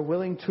there, and they're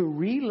willing to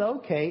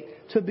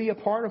relocate to be a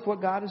part of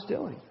what God is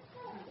doing.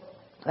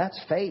 That's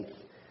faith.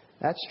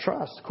 That's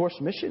trust. Of course,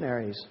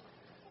 missionaries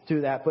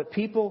do that. But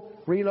people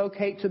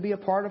relocate to be a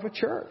part of a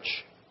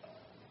church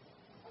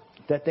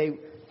that they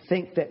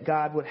think that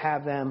God would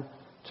have them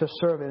to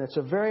serve in. It's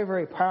a very,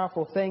 very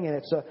powerful thing, and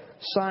it's a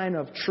sign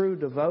of true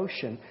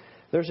devotion.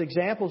 There's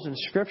examples in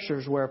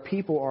Scriptures where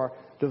people are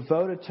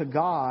devoted to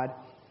God,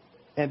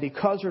 and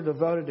because they're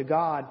devoted to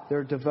God,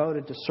 they're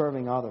devoted to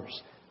serving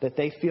others. That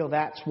they feel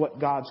that's what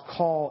God's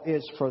call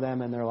is for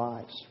them in their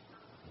lives.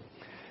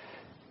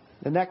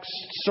 The next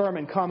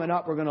sermon coming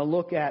up, we're going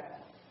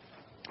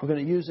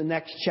to use the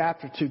next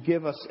chapter to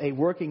give us a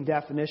working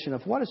definition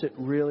of what does it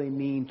really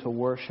mean to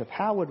worship.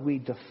 How would we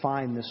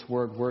define this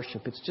word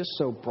worship? It's just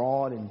so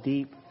broad and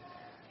deep.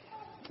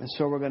 And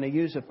so we're going to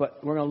use it, but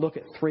we're going to look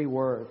at 3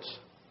 words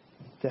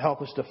to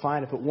help us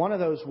define it. But one of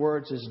those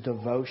words is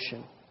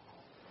devotion.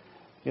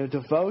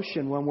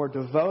 Devotion, when we're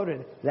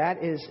devoted,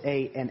 that is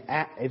a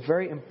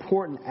very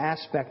important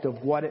aspect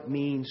of what it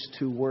means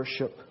to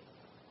worship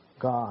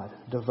God.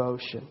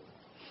 Devotion.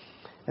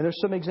 And there's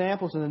some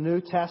examples in the New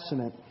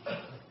Testament.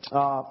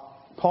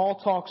 Paul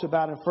talks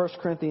about in 1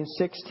 Corinthians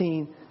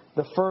 16,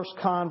 the first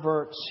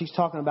converts. He's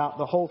talking about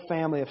the whole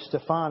family of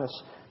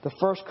Stephanas. The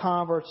first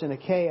converts in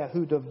Achaia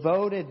who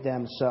devoted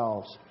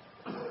themselves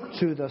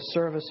to the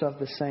service of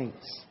the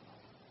saints.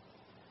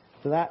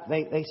 So that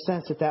they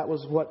sensed that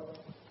was what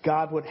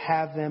God would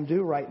have them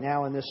do right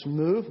now in this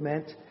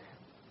movement.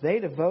 They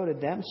devoted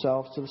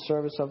themselves to the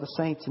service of the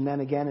saints. And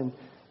then again in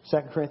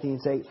 2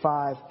 Corinthians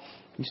 8:5,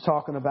 he's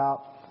talking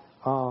about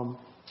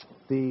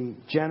the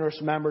generous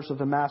members of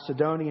the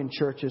Macedonian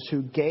churches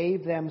who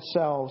gave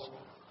themselves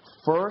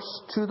first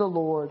to the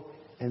Lord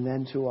and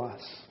then to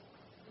us.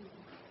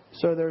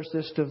 So there's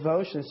this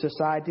devotion, it's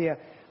this idea.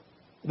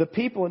 The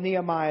people in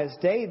Nehemiah's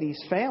day, these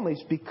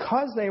families,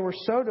 because they were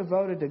so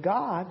devoted to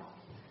God,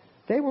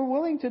 they were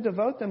willing to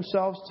devote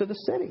themselves to the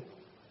city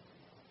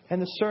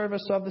and the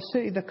service of the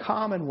city, the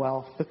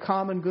commonwealth, the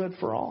common good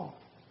for all.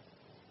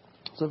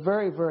 It's a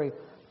very, very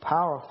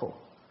powerful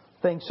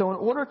thing. So in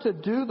order to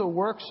do the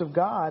works of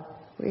God,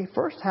 we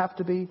first have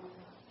to be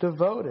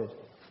devoted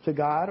to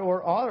God,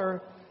 or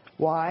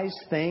otherwise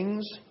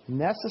things,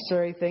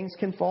 necessary things,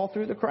 can fall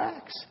through the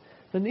cracks.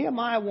 The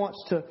Nehemiah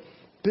wants to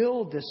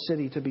build this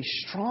city to be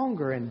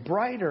stronger and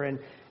brighter and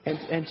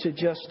to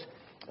just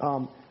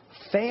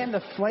fan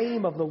the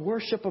flame of the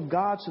worship of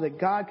God so that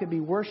God can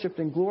be worshipped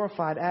and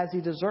glorified as He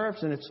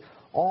deserves. And it's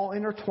all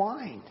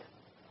intertwined.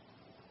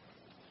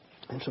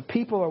 And so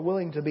people are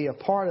willing to be a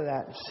part of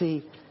that and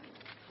see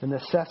the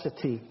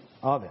necessity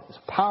of it. It's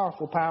a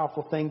powerful,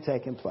 powerful thing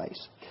taking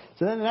place.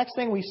 So then the next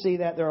thing we see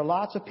that there are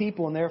lots of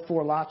people and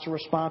therefore lots of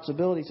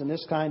responsibilities, and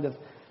this kind of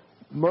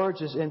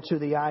merges into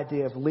the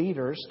idea of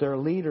leaders. There are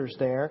leaders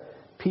there,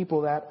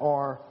 people that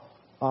are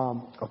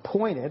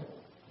appointed.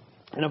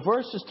 And in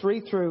verses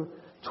 3 through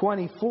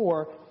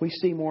 24, we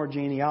see more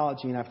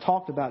genealogy. And I've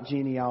talked about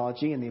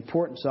genealogy and the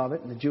importance of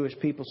it in the Jewish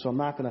people, so I'm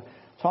not going to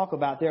talk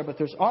about there. But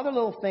there's other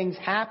little things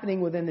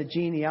happening within the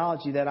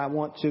genealogy that I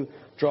want to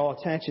draw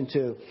attention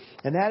to.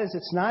 And that is,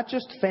 it's not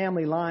just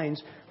family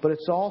lines, but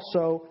it's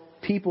also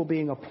people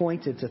being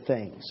appointed to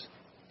things.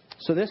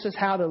 So this is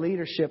how the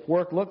leadership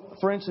worked. Look,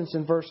 for instance,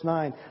 in verse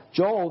 9,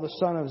 Joel, the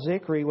son of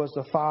Zichri,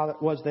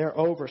 was their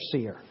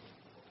overseer.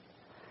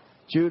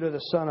 Judah, the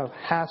son of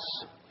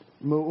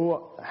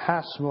Hasmuah,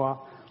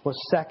 was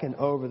second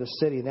over the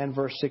city. Then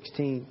verse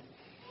 16.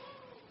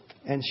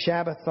 And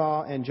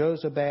Shabbathah and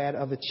Jozabad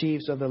of the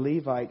chiefs of the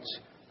Levites,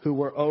 who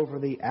were over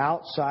the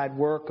outside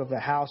work of the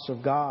house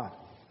of God.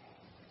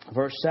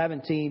 Verse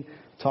 17,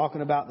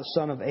 talking about the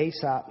son of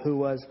Asaph, who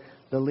was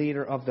the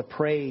leader of the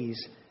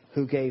praise,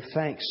 who gave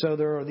thanks. So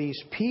there are these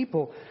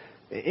people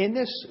in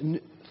this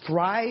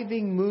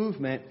thriving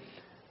movement.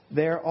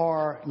 There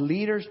are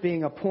leaders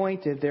being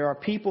appointed. There are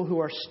people who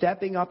are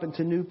stepping up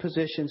into new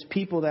positions,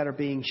 people that are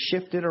being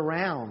shifted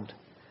around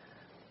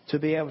to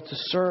be able to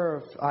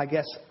serve, I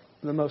guess,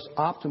 the most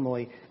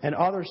optimally, and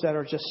others that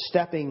are just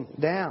stepping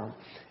down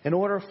in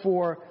order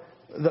for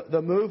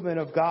the movement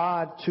of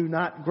God to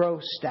not grow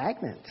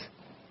stagnant.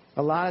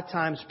 A lot of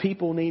times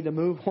people need to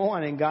move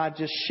on, and God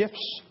just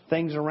shifts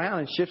things around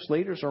and shifts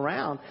leaders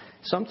around.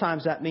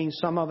 Sometimes that means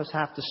some of us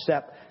have to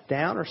step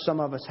down, or some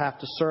of us have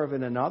to serve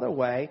in another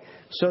way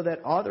so that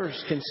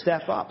others can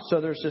step up.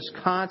 So there's this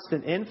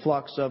constant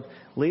influx of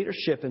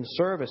leadership and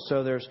service.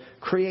 So there's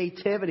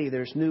creativity,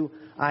 there's new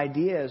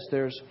ideas,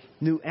 there's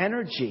new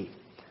energy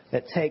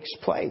that takes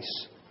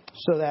place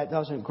so that it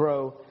doesn't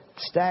grow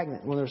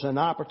stagnant. When there's an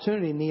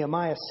opportunity,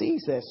 Nehemiah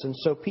sees this, and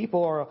so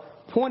people are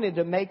appointed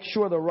to make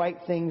sure the right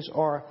things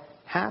are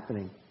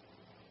happening.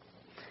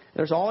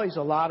 There's always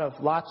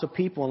lots of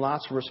people and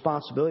lots of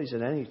responsibilities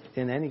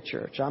in any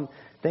church. I'm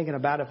thinking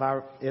about if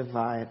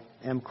I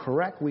am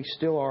correct, we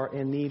still are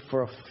in need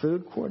for a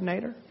food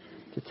coordinator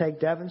to take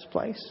Devin's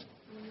place.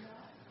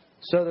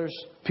 So there's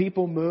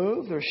people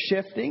move, there's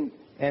shifting,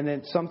 and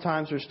then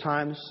sometimes there's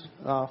times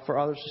for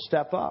others to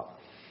step up.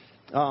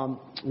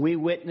 we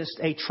witnessed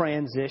a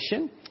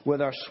transition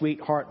with our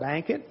Sweetheart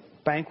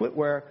banquet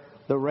where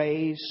the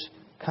Rays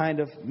kind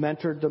of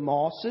mentored the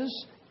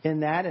Mosses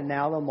in that, and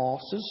now the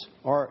Mosses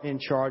are in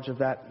charge of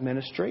that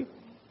ministry,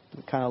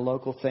 the kind of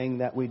local thing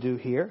that we do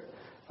here.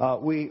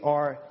 We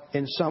are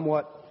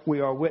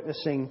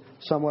witnessing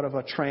somewhat of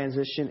a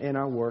transition in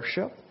our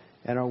worship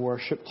and our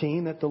worship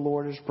team that the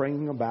Lord is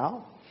bringing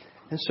about.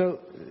 And so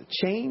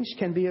change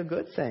can be a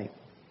good thing.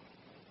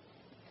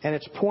 And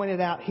it's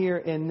pointed out here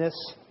in this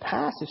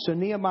passage. So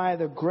Nehemiah,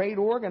 the great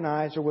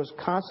organizer, was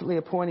constantly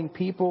appointing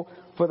people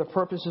for the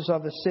purposes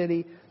of the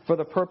city, for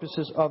the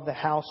purposes of the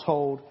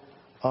household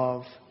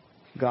of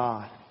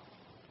God.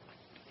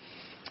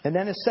 And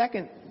then the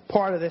second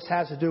part of this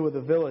has to do with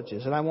the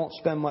villages. And I won't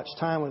spend much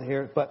time with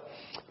here, but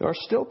there are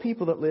still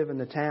people that live in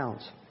the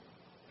towns.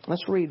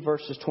 Let's read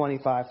verses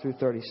 25 through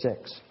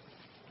 36.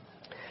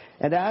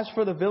 And as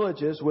for the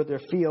villages with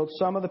their fields,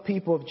 some of the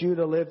people of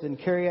Judah lived in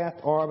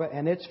Kiriath Arba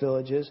and its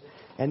villages,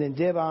 and in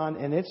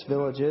Dibon and its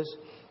villages,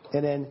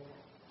 and in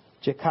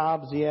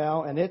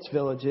Jekabzeel and its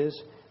villages,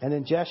 and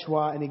in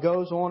Jeshua. And he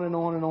goes on and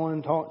on and on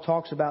and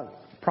talks about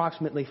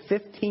approximately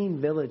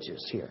 15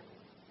 villages here.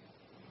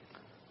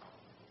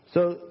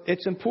 So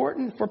it's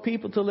important for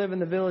people to live in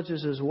the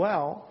villages as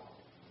well.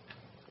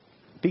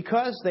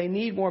 Because they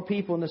need more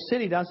people in the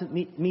city doesn't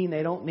mean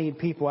they don't need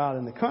people out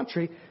in the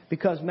country,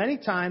 because many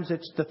times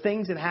it's the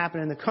things that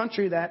happen in the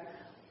country that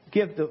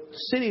give the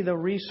city the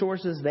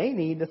resources they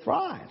need to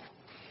thrive.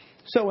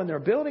 So when they're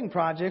building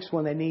projects,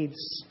 when they need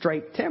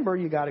straight timber,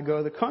 you got to go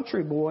to the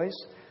country boys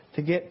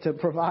to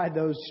provide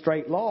those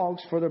straight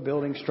logs for their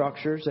building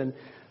structures and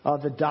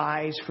the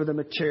dyes for the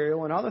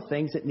material and other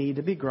things that need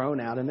to be grown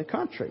out in the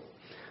country.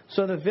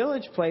 So the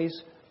village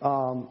plays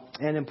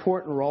an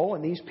important role,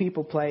 and these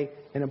people play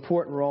an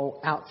important role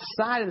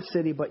outside of the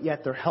city, but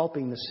yet they're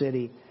helping the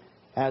city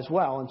as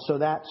well. And so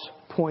that's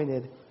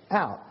pointed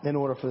out in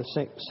order for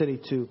the city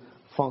to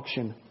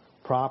function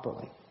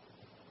properly.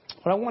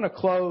 But I want to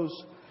close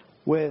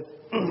with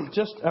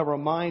just a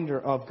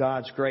reminder of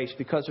God's grace,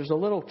 because there's a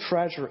little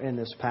treasure in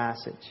this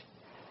passage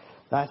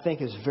that I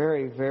think is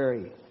very,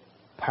 very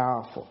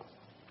powerful.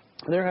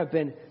 There have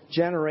been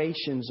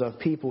generations of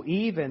people,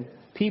 even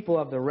people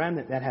of the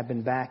remnant, that have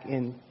been back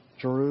in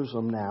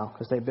Jerusalem now,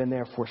 because they've been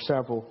there for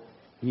several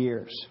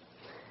years.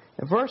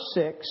 In verse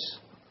 6,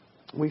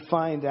 we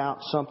find out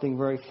something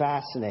very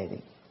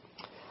fascinating.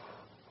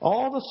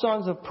 All the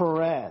sons of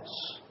Perez,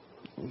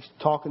 he's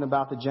talking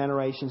about the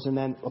generations and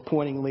then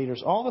appointing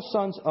leaders. All the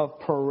sons of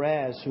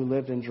Perez who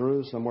lived in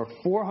Jerusalem were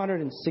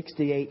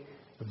 468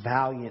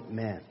 valiant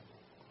men.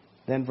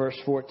 Then verse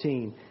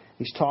 14,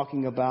 he's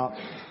talking about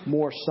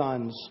more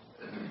sons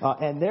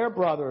and their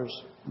brothers,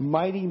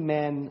 mighty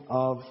men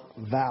of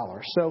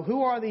valor. So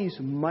who are these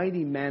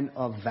mighty men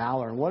of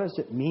valor? And what does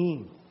it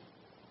mean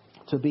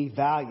to be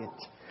valiant?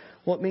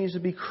 Well, it means to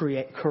be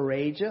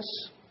courageous.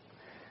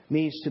 It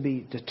means to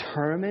be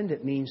determined.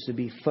 It means to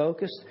be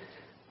focused.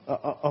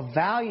 A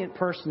valiant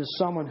person is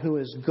someone who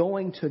is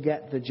going to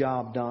get the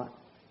job done.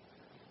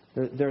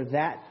 They're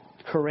that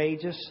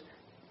courageous.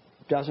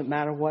 Doesn't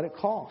matter what it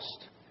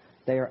costs.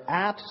 They are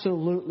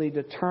absolutely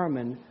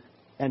determined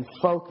and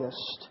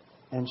focused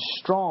and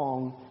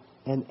strong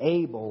and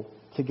able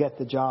to get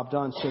the job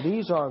done. So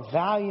these are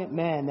valiant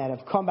men that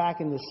have come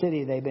back in the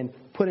city. They've been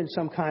put in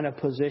some kind of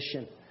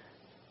position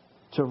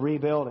to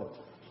rebuild it.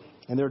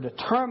 And they're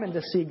determined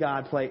to see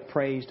God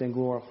praised and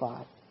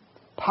glorified.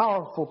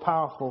 Powerful,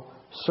 powerful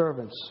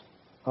servants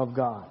of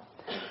God.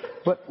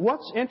 But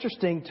what's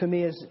interesting to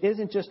me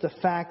isn't just the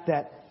fact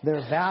that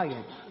they're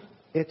valiant.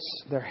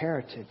 It's their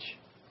heritage.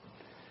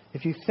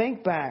 If you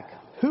think back,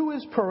 who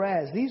is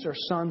Perez? These are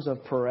sons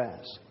of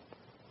Perez.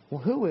 Well,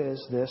 who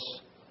is this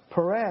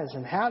Perez,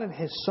 and how did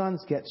his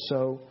sons get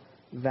so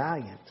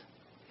valiant?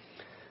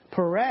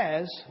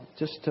 Perez,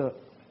 just to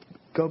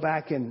go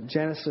back in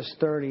Genesis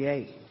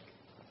 38,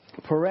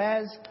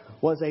 Perez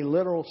was a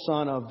literal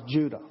son of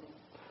Judah.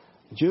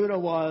 Judah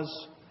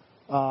was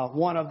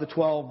one of the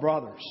 12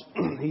 brothers.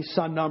 He's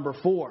son number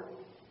 4.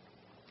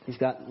 He's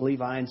got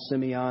Levi and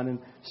Simeon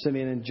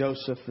and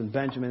Joseph and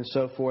Benjamin and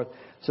so forth.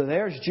 So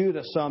there's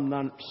Judah, son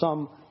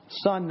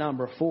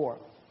number 4.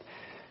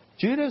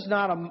 Judah's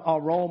not a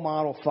role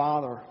model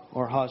father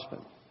or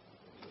husband.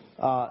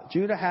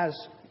 Judah has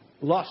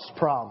lust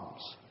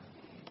problems.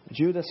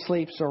 Judah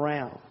sleeps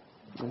around.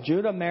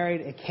 Judah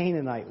married a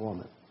Canaanite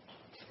woman.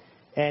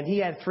 And he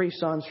had 3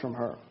 sons from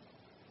her.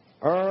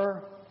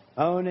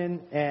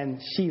 Onan,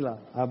 and Shelah,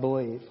 I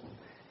believe.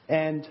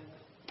 And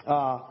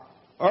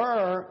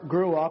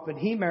grew up and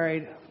he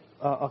married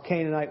a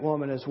Canaanite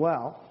woman as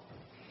well.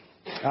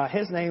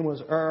 His name was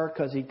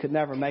because he could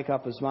never make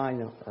up his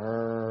mind.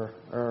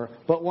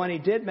 But when he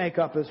did make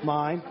up his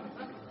mind,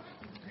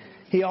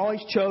 he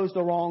always chose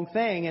the wrong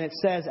thing. And it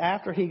says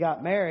after he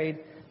got married,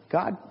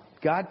 God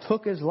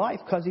took his life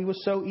because he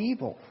was so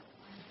evil.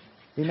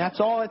 I mean,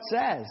 that's all it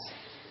says.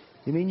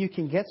 You mean you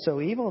can get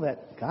so evil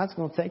that God's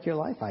going to take your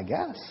life, I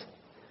guess?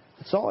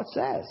 That's all it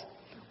says.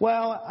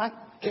 Well,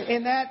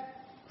 in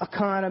that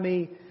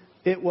economy,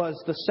 it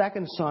was the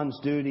second son's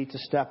duty to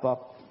step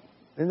up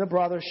in the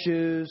brother's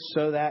shoes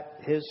so that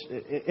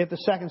if the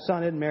second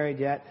son isn't married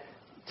yet,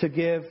 to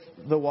give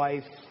the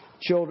wife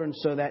children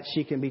so that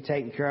she can be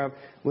taken care of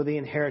with the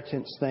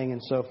inheritance thing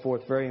and so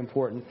forth. Very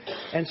important.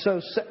 And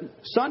so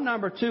son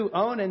number 2,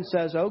 Onan,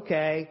 says,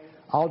 okay,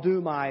 I'll do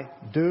my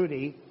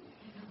duty.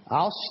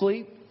 I'll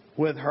sleep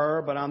with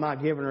her, but I'm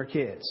not giving her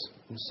kids.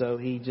 And so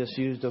he just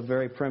used a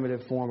very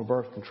primitive form of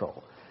birth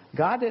control.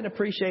 God didn't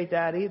appreciate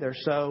that either,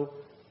 so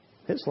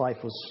his life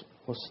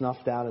was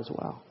snuffed out as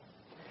well.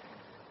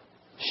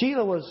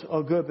 Sheila was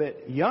a good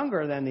bit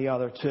younger than the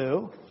other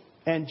 2.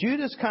 And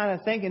Judah's kind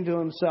of thinking to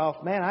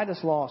himself, man, I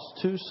just lost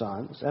 2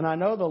 sons. And I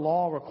know the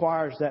law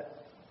requires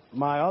that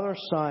my other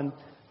son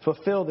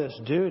fulfill this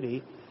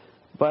duty.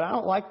 But I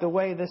don't like the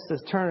way this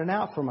is turning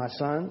out for my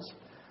sons.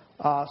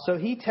 So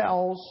he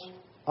tells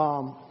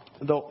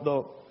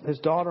his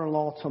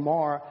daughter-in-law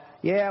Tamar,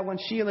 yeah, when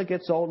Sheila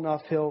gets old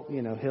enough,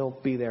 he'll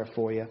be there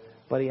for you.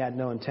 But he had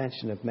no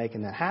intention of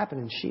making that happen,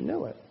 and she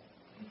knew it.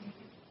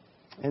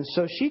 And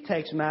so she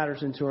takes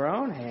matters into her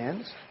own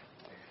hands.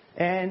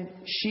 And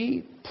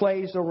she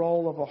plays the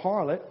role of a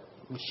harlot.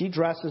 She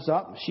dresses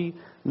up. She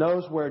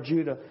knows where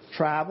Judah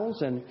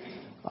travels and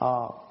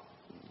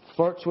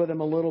flirts with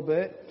him a little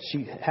bit.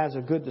 She has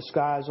a good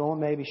disguise on,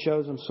 maybe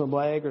shows him some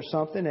leg or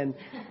something, and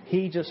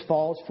he just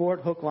falls for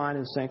it, hook, line,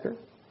 and sinker.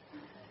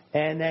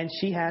 And then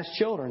she has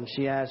children.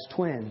 She has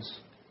twins,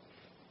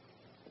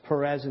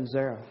 Perez and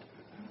Zerah.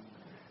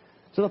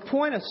 So the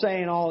point of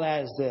saying all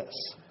that is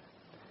this.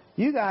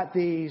 You got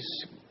these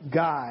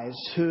guys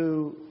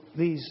who...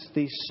 These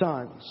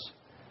sons.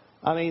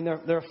 I mean,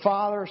 their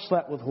father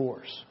slept with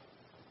whores.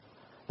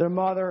 Their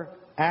mother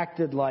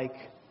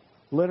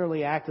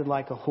literally acted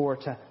like a whore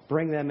to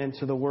bring them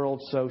into the world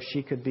so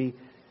she could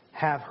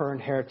have her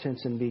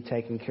inheritance and be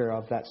taken care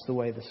of. That's the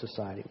way the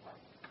society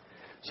worked.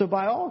 So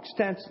by all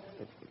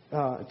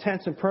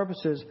intents and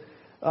purposes,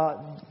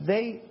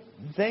 they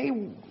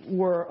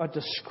were a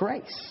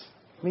disgrace.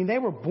 I mean, they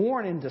were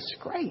born in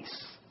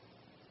disgrace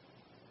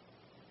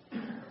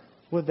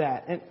with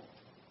that.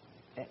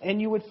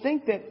 And you would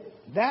think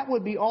that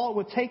would be all it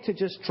would take to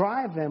just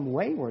drive them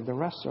wayward the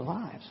rest of their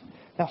lives.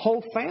 The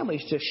whole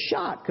family's just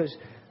shot because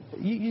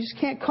you just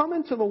can't come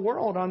into the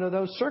world under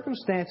those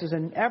circumstances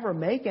and ever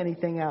make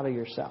anything out of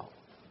yourself.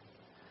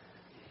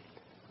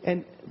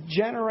 And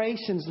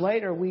generations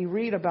later, we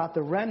read about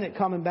the remnant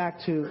coming back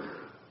to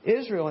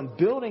Israel and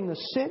building the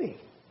city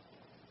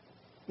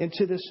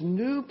into this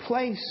new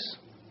place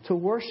to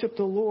worship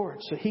the Lord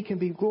so He can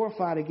be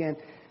glorified again.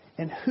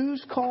 And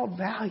who's called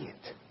valiant?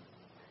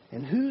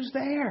 And who's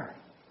there?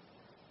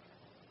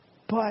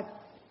 But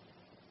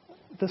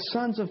the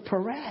sons of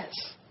Perez.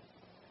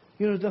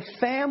 The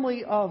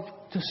family of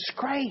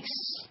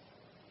disgrace.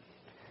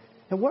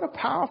 And what a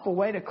powerful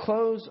way to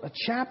close a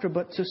chapter,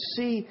 but to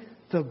see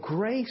the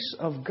grace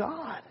of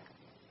God.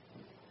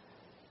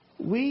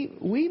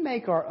 We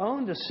make our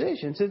own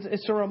decisions.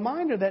 It's a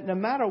reminder that no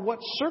matter what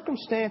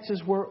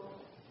circumstances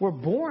we're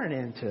born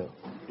into,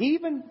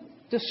 even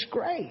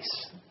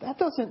disgrace, that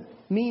doesn't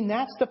mean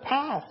that's the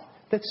path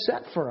that's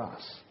set for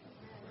us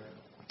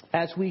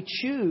as we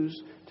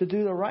choose to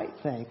do the right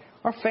thing.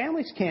 Our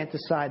families can't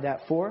decide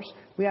that for us.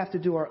 We have to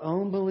do our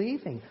own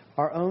believing,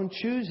 our own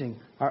choosing,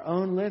 our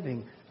own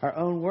living, our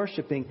own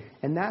worshiping.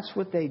 And that's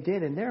what they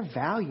did. And they're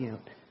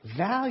valiant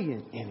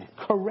in it,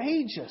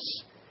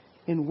 courageous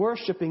in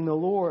worshiping the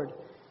Lord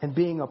and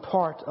being a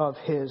part of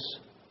His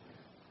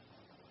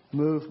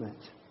movement.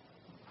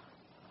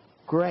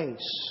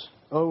 Grace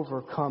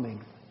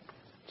overcoming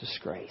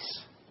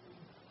disgrace.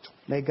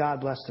 May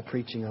God bless the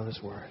preaching of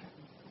His Word.